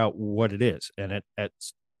figure out what it is. And at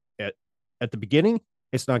the beginning,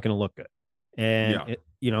 it's not going to look good. And,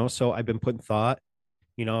 so I've been putting thought,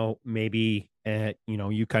 maybe,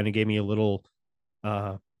 you kind of gave me a little,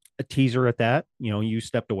 a teaser at that. You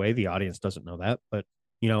stepped away. The audience doesn't know that, but,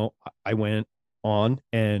 I went on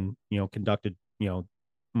and, conducted,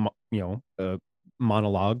 a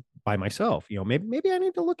monologue by myself. Maybe I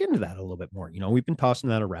need to look into that a little bit more. We've been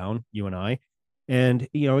tossing that around, you and I, and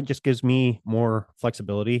it just gives me more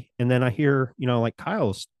flexibility. And then I hear like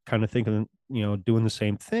Kyle's kind of thinking, doing the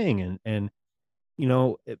same thing, and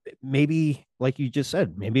maybe, like you just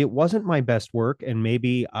said, maybe it wasn't my best work, and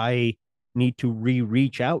maybe I need to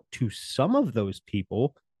reach out to some of those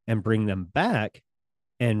people and bring them back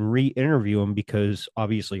and re-interview them, because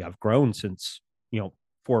obviously I've grown since 4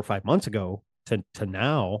 or 5 months ago to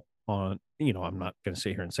now on, I'm not going to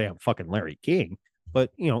sit here and say I'm fucking Larry King,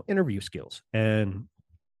 but interview skills. And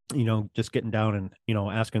just getting down and,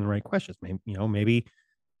 asking the right questions. Maybe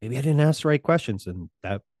I didn't ask the right questions, and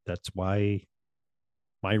that's why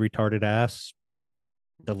my retarded ass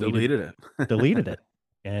deleted it.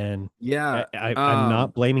 And yeah, I'm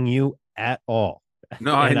not blaming you at all.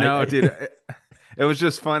 No, I know, dude. It was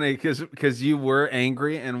just funny because you were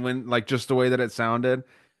angry, and when just the way that it sounded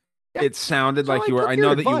like you were. I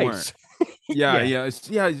know that you weren't. Yeah.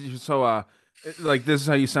 So this is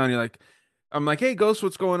how you sound. You're like, I'm like, hey, Ghost,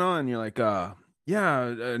 what's going on? And you're like,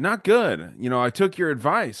 not good. I took your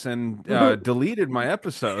advice and deleted my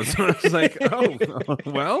episodes. I was like, oh,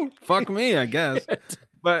 well, fuck me, I guess.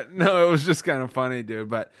 But no, it was just kind of funny, dude.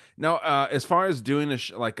 But no, as far as doing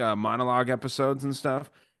monologue episodes and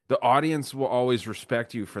stuff, the audience will always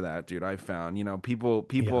respect you for that, dude. I found,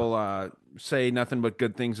 people say nothing but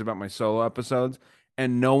good things about my solo episodes,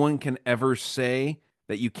 and no one can ever say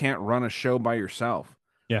that you can't run a show by yourself.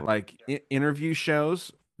 Yeah. Like interview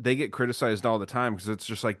shows, they get criticized all the time because it's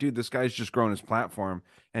just like, dude, this guy's just grown his platform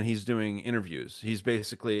and he's doing interviews. He's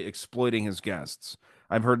basically exploiting his guests.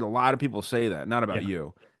 I've heard a lot of people say that, not about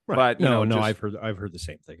you, right. but I've heard the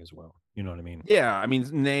same thing as well. You know what I mean? Yeah, I mean,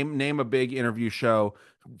 name a big interview show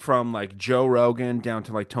from like Joe Rogan down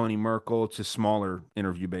to like Tony Merkel to smaller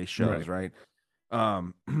interview based shows, right?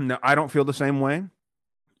 No, I don't feel the same way.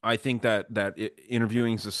 I think that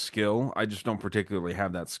interviewing is a skill. I just don't particularly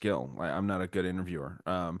have that skill. I'm not a good interviewer,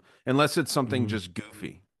 unless it's something just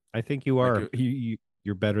goofy. I think you are.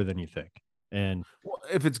 You're better than you think. And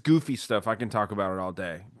if it's goofy stuff, I can talk about it all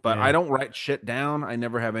day. But I don't write shit down. I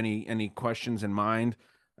never have any questions in mind.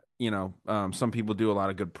 Some people do a lot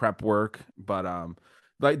of good prep work, but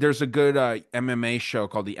like there's a good MMA show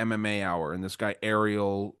called the MMA Hour, and this guy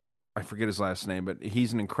Ariel, I forget his last name, but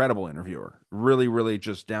he's an incredible interviewer. Really, really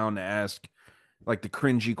just down to ask like the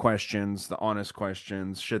cringy questions, the honest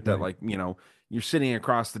questions, shit that you're sitting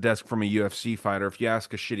across the desk from a UFC fighter. If you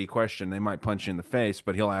ask a shitty question, they might punch you in the face,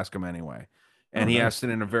 but he'll ask them anyway. And he asked it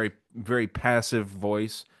in a very, very passive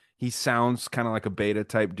voice. He sounds kind of like a beta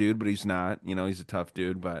type dude, but he's not. He's a tough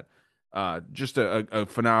dude, but just a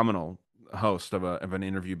phenomenal host of an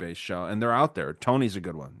interview based show. And they're out there. Tony's a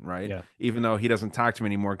good one, right? Yeah. Even though he doesn't talk to me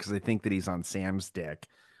anymore because they think that he's on Sam's dick.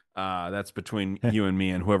 That's between you and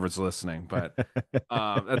me and whoever's listening, but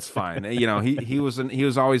that's fine. He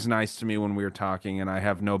was always nice to me when we were talking, and I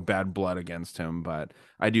have no bad blood against him. But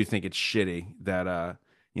I do think it's shitty that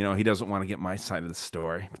he doesn't want to get my side of the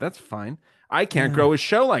story. But that's fine. I can't grow a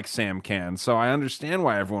show like Sam can, so I understand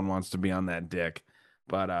why everyone wants to be on that dick.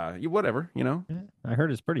 But whatever, I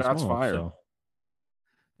heard it's pretty Shots small. fired.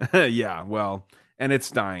 So. Yeah, well, and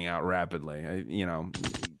it's dying out rapidly.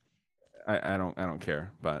 I don't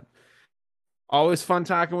care, but always fun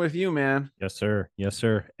talking with you, man. Yes, sir. Yes,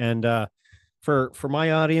 sir. And for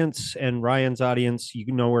my audience and Ryan's audience,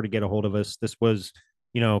 you know where to get a hold of us. This was,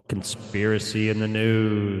 Conspiracy in the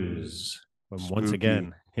News. Once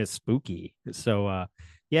again, it's spooky. So,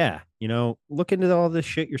 look into all this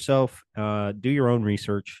shit yourself. Do your own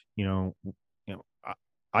research.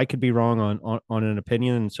 I could be wrong on an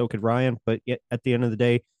opinion, and so could Ryan. But yet, at the end of the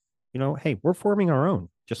day, hey, we're forming our own,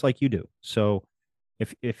 just like you do. So,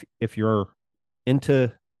 if you're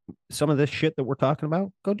into some of this shit that we're talking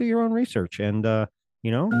about, go do your own research. And like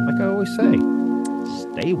I always say,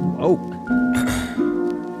 stay woke.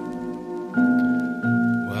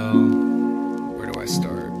 Well, where do I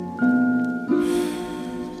start?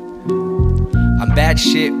 I'm bad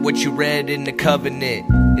shit, what you read in the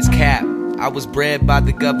covenant is cap. I was bred by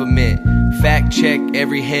the government. Fact check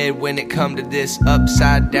every head when it come to this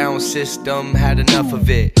upside down system. Had enough of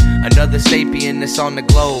it. Another sapien that's on the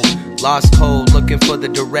globe. Lost cold, looking for the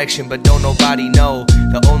direction, but don't nobody know.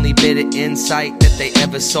 The only bit of insight that they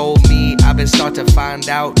ever sold me, I've been starting to find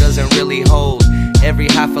out doesn't really hold. Every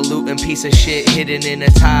highfalutin piece of shit hidden in a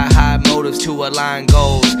tie, high motives to align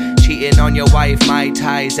goals. Cheating on your wife, my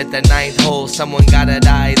ties at the 9th hole. Someone gotta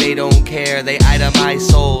die, they don't care, they itemize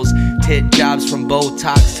souls. Tit jobs from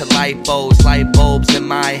Botox to lipos, light bulbs in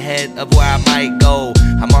my head of where I might go.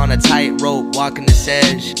 I'm on a tightrope, walking this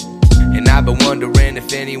edge, and I've been wondering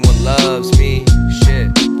if anyone loves me.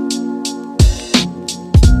 Shit.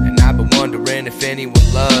 And I've been wondering if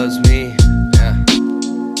anyone loves me. Yeah.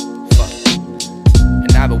 Fuck.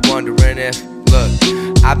 And I've been wondering if, look,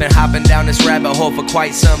 I've been hopping down this rabbit hole for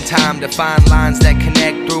quite some time to find lines that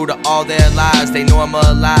connect through to all their lies. They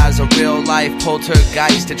normalize a real life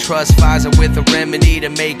poltergeist to trust Pfizer with a remedy to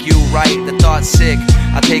make you right. The thought's sick,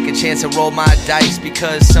 I'll take a chance and roll my dice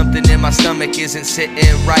because something in my stomach isn't sitting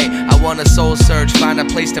right. I want a soul search, find a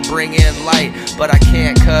place to bring in light, but I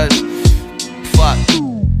can't cause, fuck.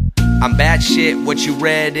 I'm bad shit, what you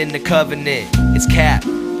read in the covenant, it's cap.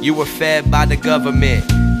 You were fed by the government.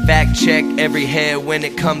 Fact check every head when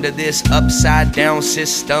it come to this upside down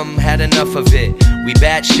system. Had enough of it. We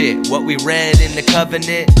batshit. What we read in the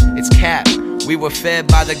covenant, it's cap. We were fed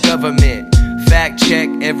by the government. Fact check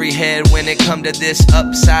every head when it come to this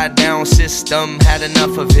upside down system. Had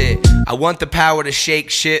enough of it. I want the power to shake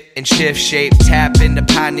shit and shift shape. Tap into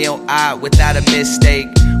pineal eye without a mistake.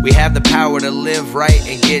 We have the power to live right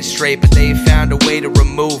and get straight, but they found a way to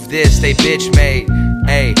remove this they bitch made.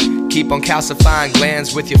 Hey, keep on calcifying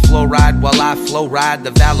glands with your flow ride while I flow ride the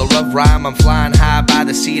valor of rhyme. I'm flying high by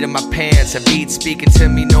the seat of my pants. A beat speaking to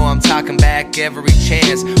me, know I'm talking back every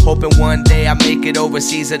chance. Hoping one day I make it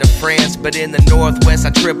overseas or to France, but in the Northwest I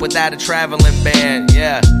trip without a traveling band.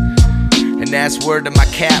 Yeah. And that's word to my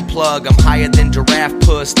cat plug. I'm higher than giraffe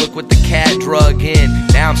puss. Look what the cat drug in.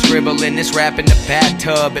 Now I'm scribbling this rap in the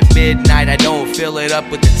bathtub. At midnight I don't fill it up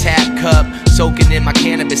with the tap cup. Soaking in my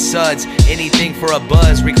cannabis suds. Anything for a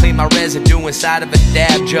buzz. Reclaim my residue inside of a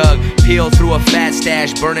dab jug. Peel through a fat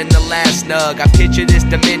stash, burning the last nug. I picture this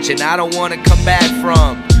dimension I don't want to come back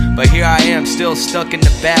from. But here I am, still stuck in the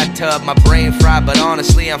bathtub. My brain fried, but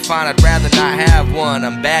honestly I'm fine. I'd rather not have one.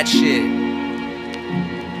 I'm bad shit.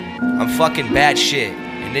 I'm fucking bad shit,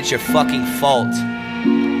 and it's your fucking fault.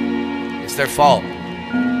 It's their fault.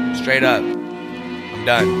 Straight up. I'm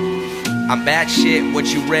done. I'm bad shit,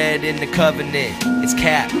 what you read in the covenant. It's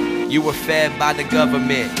cap. You were fed by the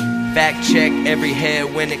government. Fact check every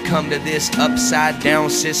head when it come to this upside down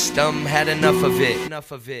system. Had enough of it.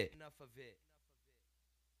 Enough of it.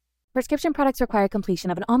 Prescription products require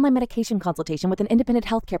completion of an online medication consultation with an independent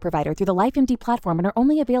healthcare provider through the LifeMD platform and are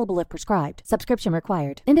only available if prescribed. Subscription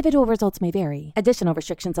required. Individual results may vary. Additional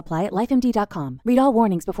restrictions apply at lifemd.com. Read all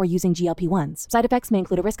warnings before using GLP-1s. Side effects may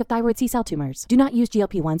include a risk of thyroid C-cell tumors. Do not use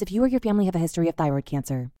GLP-1s if you or your family have a history of thyroid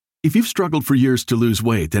cancer. If you've struggled for years to lose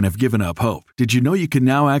weight and have given up hope, did you know you can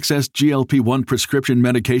now access GLP-1 prescription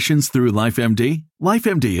medications through LifeMD?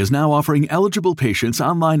 LifeMD is now offering eligible patients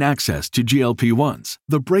online access to GLP-1s,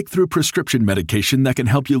 the breakthrough prescription medication that can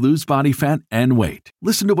help you lose body fat and weight.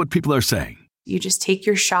 Listen to what people are saying. You just take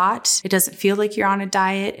your shot. It doesn't feel like you're on a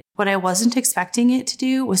diet. What I wasn't expecting it to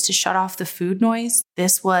do was to shut off the food noise.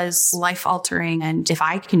 This was life-altering, and if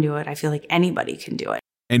I can do it, I feel like anybody can do it.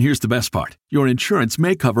 And here's the best part. Your insurance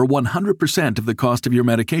may cover 100% of the cost of your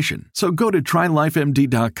medication. So go to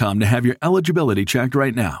TryLifeMD.com to have your eligibility checked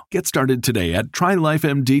right now. Get started today at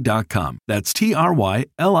TryLifeMD.com. That's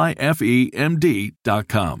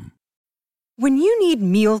TryLifeMD.com. When you need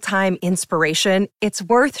mealtime inspiration, it's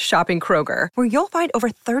worth shopping Kroger, where you'll find over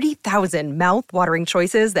 30,000 mouth-watering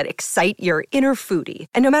choices that excite your inner foodie.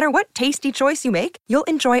 And no matter what tasty choice you make, you'll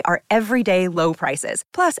enjoy our everyday low prices,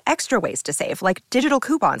 plus extra ways to save, like digital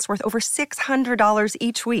coupons worth over $600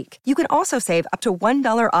 each week. You can also save up to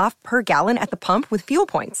 $1 off per gallon at the pump with fuel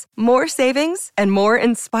points. More savings and more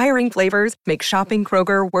inspiring flavors make shopping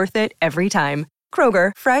Kroger worth it every time.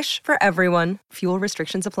 Kroger, fresh for everyone. Fuel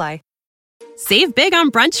restrictions apply. Save big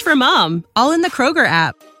on brunch for mom, all in the Kroger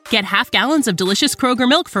app. Get half gallons of delicious Kroger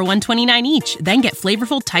milk for $1.29 each. Then get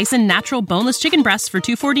flavorful Tyson natural boneless chicken breasts for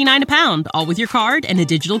 $2.49 a pound, all with your card and a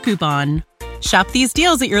digital coupon. Shop these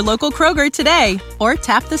deals at your local Kroger today, or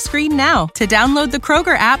tap the screen now to download the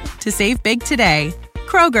Kroger app to save big today.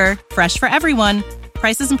 Kroger, fresh for everyone.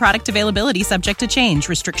 Prices and product availability subject to change.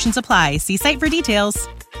 Restrictions apply. See site for details.